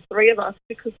to be the three of us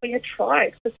because we had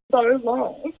tried for so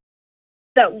long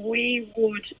that we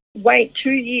would wait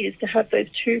 2 years to have those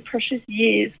 2 precious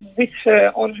years with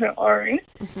her on her own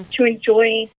to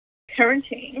enjoy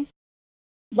parenting,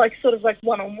 like sort of like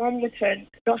one-on-one with her,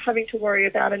 not having to worry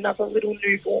about another little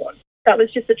newborn. That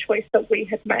was just a choice that we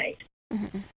had made.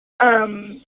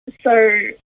 So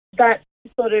that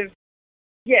sort of,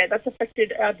 that's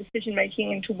affected our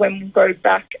decision-making into when we'll go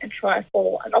back and try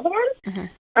for another one.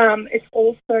 It's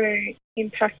also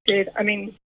impacted, I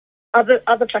mean,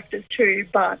 other factors too,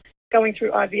 but going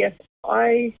through IVF,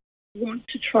 I want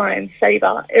to try and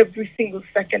savour every single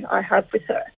second I have with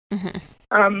her.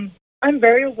 I'm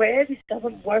very aware this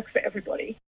doesn't work for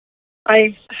everybody.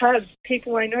 I have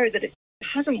people I know that it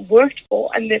hasn't worked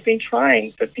for and they've been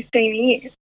trying for 15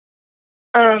 years.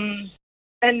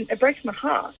 And it breaks my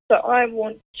heart. So I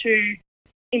want to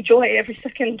enjoy every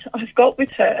second I've got with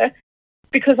her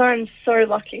because I'm so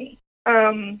lucky.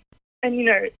 And, you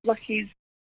know, lucky's,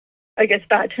 I guess,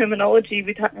 bad terminology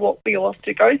with what we all have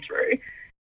to go through.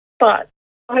 But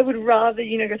I would rather,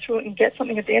 you know, go through it and get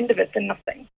something at the end of it than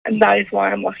nothing. And that is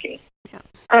why I'm lucky.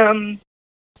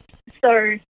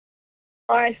 So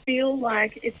I feel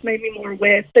like it's made me more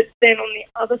aware. But then on the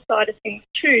other side of things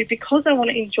too, because I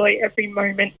want to enjoy every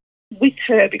moment with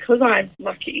her because I'm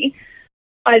lucky,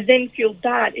 I then feel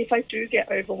bad if I do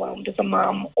get overwhelmed as a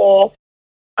mum, or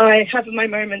I have my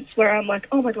moments where I'm like,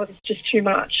 oh my God, it's just too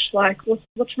much. Like,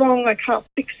 what's wrong? I can't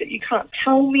fix it. You can't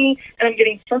tell me. And I'm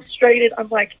getting frustrated. I'm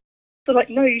like,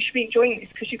 no, you should be enjoying this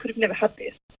because you could have never had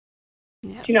this.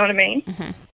 Do you know what I mean?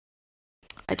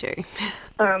 I do.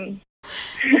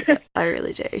 I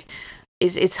really do.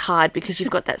 It's hard because you've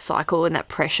got that cycle and that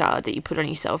pressure that you put on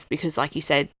yourself because, like you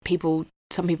said,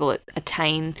 some people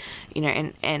attain, you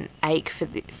know, and ache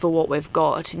for what we've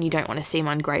got, and you don't want to seem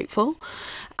ungrateful,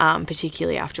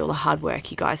 particularly after all the hard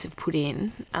work you guys have put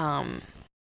in.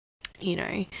 You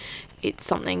know, it's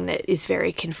something that is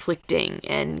very conflicting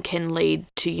and can lead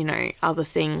to, you know, other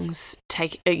things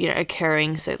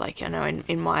occurring. So, like, I know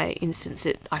in my instance,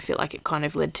 I feel like it kind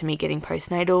of led to me getting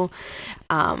postnatal.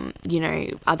 You know,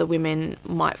 other women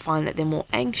might find that they're more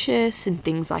anxious and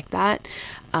things like that.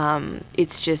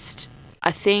 It's just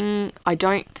a thing. I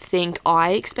don't think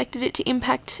I expected it to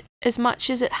impact as much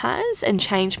as it has and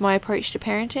change my approach to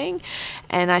parenting.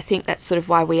 And I think that's sort of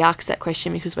why we asked that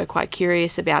question, because we're quite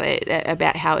curious about it,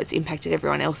 about how it's impacted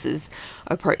everyone else's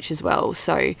approach as well.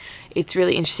 So it's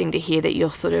really interesting to hear that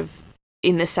you're sort of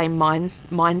in the same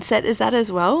mindset as that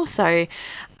as well. So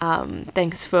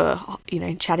thanks for, you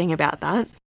know, chatting about that.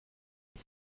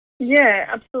 Yeah,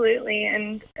 absolutely.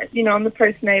 And, you know, on the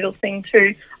postnatal thing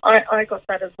too, I got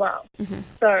that as well.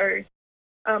 So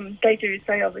they do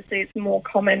say obviously it's more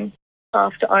common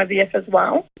after IVF as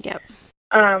well.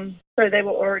 So they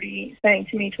were already saying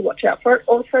to me to watch out for it.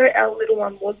 Also, our little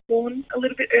one was born a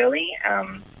little bit early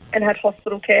and had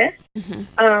hospital care.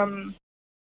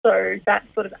 So that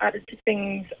sort of added to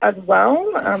things as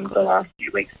well. The last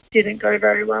few weeks didn't go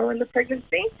very well in the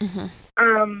pregnancy.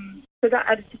 So that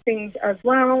added to things as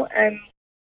well. And,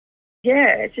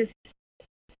 yeah,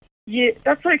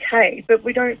 that's okay, but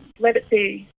we don't let it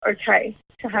be okay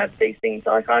to have these things.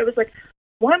 Like, I was like,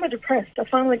 why am I depressed? I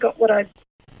finally got what I've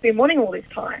been wanting all this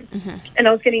time. And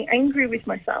I was getting angry with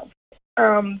myself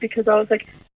because I was like,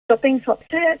 stop being so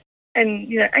upset and,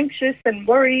 you know, anxious and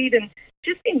worried, and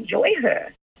just enjoy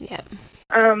her.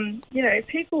 You know,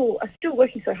 people are still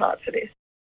working so hard for this.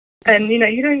 And, you know,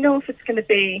 you don't know if it's going to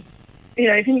be, you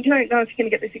know, you don't know if you're going to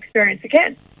get this experience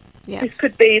again. This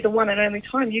could be the one and only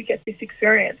time you get this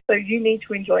experience, so you need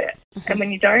to enjoy it. And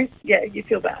when you don't, you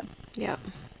feel bad.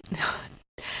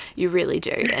 You really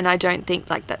do. And I don't think,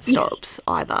 like, that stops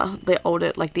either. The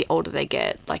older they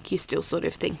get, like, you still sort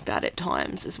of think that at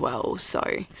times as well.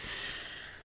 So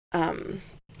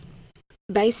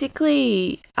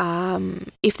basically,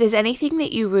 if there's anything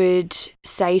that you would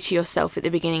say to yourself at the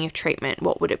beginning of treatment,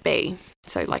 what would it be?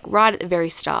 So, like, right at the very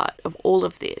start of all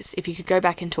of this, if you could go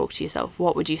back and talk to yourself,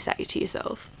 what would you say to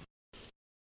yourself?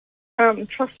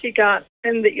 Trust your gut,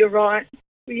 and that you're right.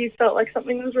 You felt like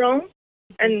something was wrong,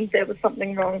 and there was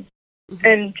something wrong.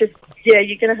 And just, you're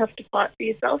going to have to fight for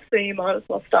yourself, so you might as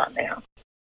well start now.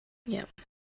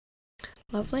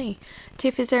 Lovely.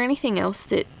 Tiff, is there anything else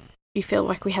that you feel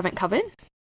like we haven't covered?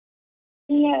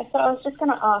 Yeah, so I was just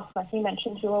going to ask, like you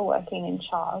mentioned you were working in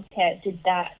childcare,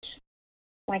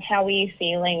 like, how were you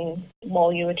feeling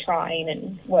while you were trying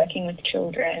and working with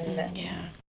children? And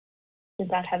did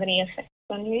that have any effects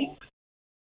on you?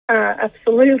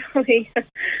 Absolutely.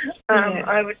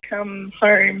 I would come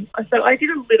home. So I did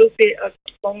a little bit of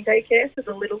long day care for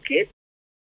the little kids.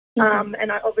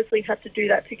 And I obviously had to do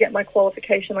that to get my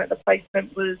qualification. Like, the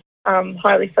placement was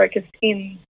highly focused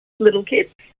in little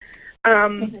kids.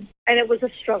 And it was a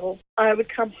struggle. I would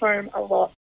come home a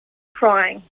lot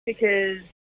crying because,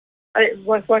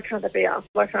 why can't that be us?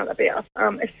 Why can't that be us?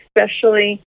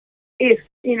 Especially if,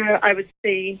 I would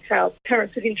see how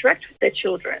parents would interact with their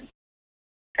children.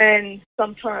 And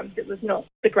sometimes it was not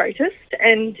the greatest.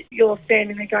 And you're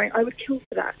standing there going, I would kill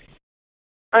for that.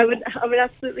 I would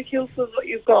absolutely kill for what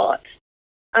you've got.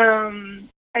 And,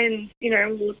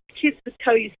 kids would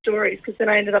tell you stories, because then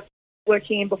I ended up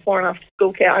working in before and after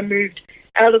school care. I moved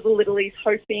out of the Littlies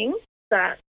hoping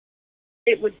that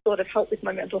it would sort of help with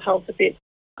my mental health a bit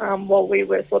while we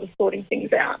were sort of sorting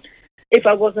things out if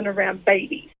I wasn't around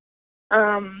babies.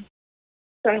 So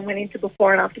I went into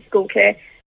before and after school care,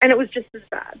 and it was just as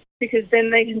bad, because then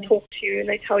they can talk to you and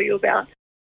they tell you about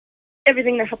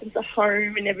everything that happens at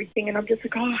home and everything, and I'm just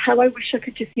like, oh, how I wish I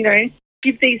could just,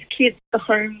 give these kids the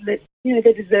home that,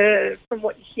 they deserve from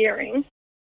what you're hearing.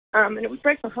 And it would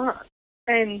break my heart.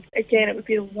 And again, it would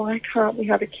be, why can't we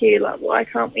have a kid? Like, why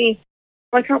can't we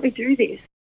do this?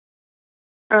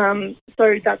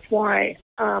 So that's why,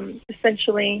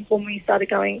 essentially, when we started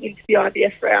going into the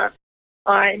IVF route,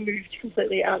 I moved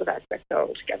completely out of that sector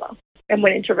altogether and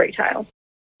went into retail.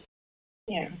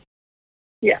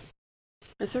 Yeah.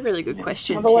 That's a really good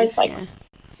question. I've always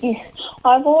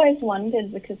I've always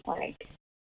wondered, because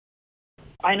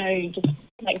I know just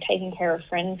taking care of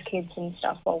friends' kids and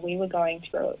stuff while we were going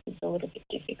through it was a little bit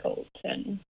difficult,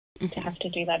 and to have to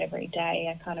do that every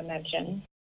day, I can't imagine.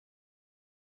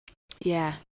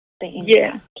 Yeah. The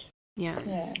impact. Yeah.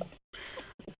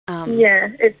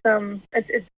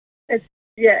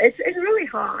 It's really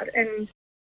hard, and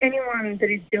anyone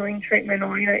that is doing treatment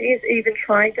or is even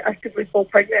trying to actively fall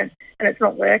pregnant and it's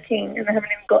not working and they haven't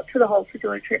even got to the whole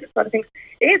fertility treatment side of things,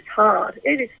 it's hard.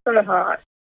 It is so hard,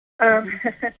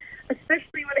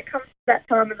 especially when it comes to that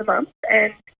time of the month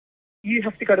and you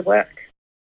have to go to work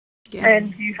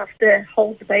and you have to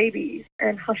hold the babies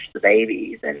and hush the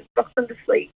babies and rock them to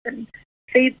sleep and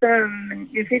feed them,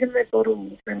 and you feed them their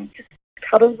bottles and just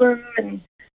cuddle them and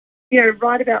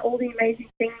write about all the amazing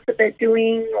things that they're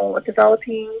doing or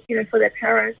developing, for their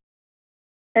parents.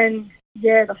 And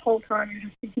the whole time you're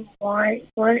just thinking, why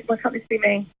can't this be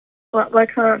me? Why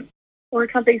can't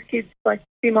these kids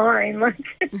be mine?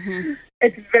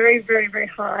 It's very, very, very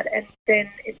hard, and then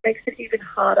it makes it even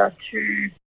harder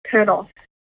to turn off.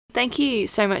 Thank you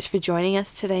so much for joining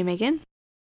us today, Megan.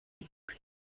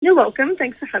 You're welcome.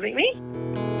 Thanks for having me.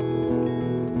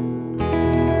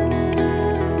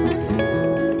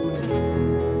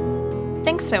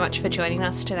 Thanks so much for joining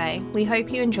us today. We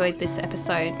hope you enjoyed this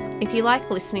episode. If you like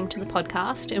listening to the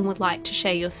podcast and would like to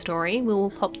share your story, we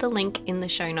will pop the link in the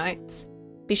show notes.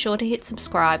 Be sure to hit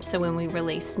subscribe so when we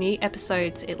release new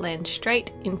episodes, it lands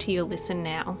straight into your listen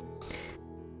now.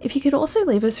 If you could also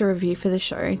leave us a review for the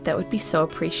show, that would be so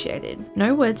appreciated.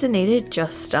 No words are needed,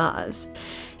 just stars.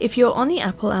 If you're on the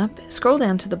Apple app, scroll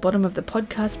down to the bottom of the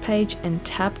podcast page and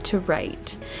tap to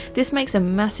rate. This makes a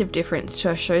massive difference to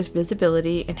our show's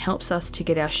visibility and helps us to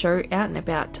get our show out and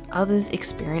about to others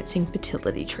experiencing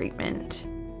fertility treatment.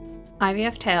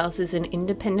 IVF Tales is an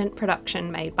independent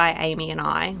production made by Amy and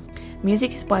I.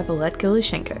 Music is by Vlad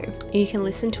Gilishenko. You can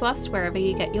listen to us wherever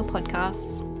you get your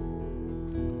podcasts.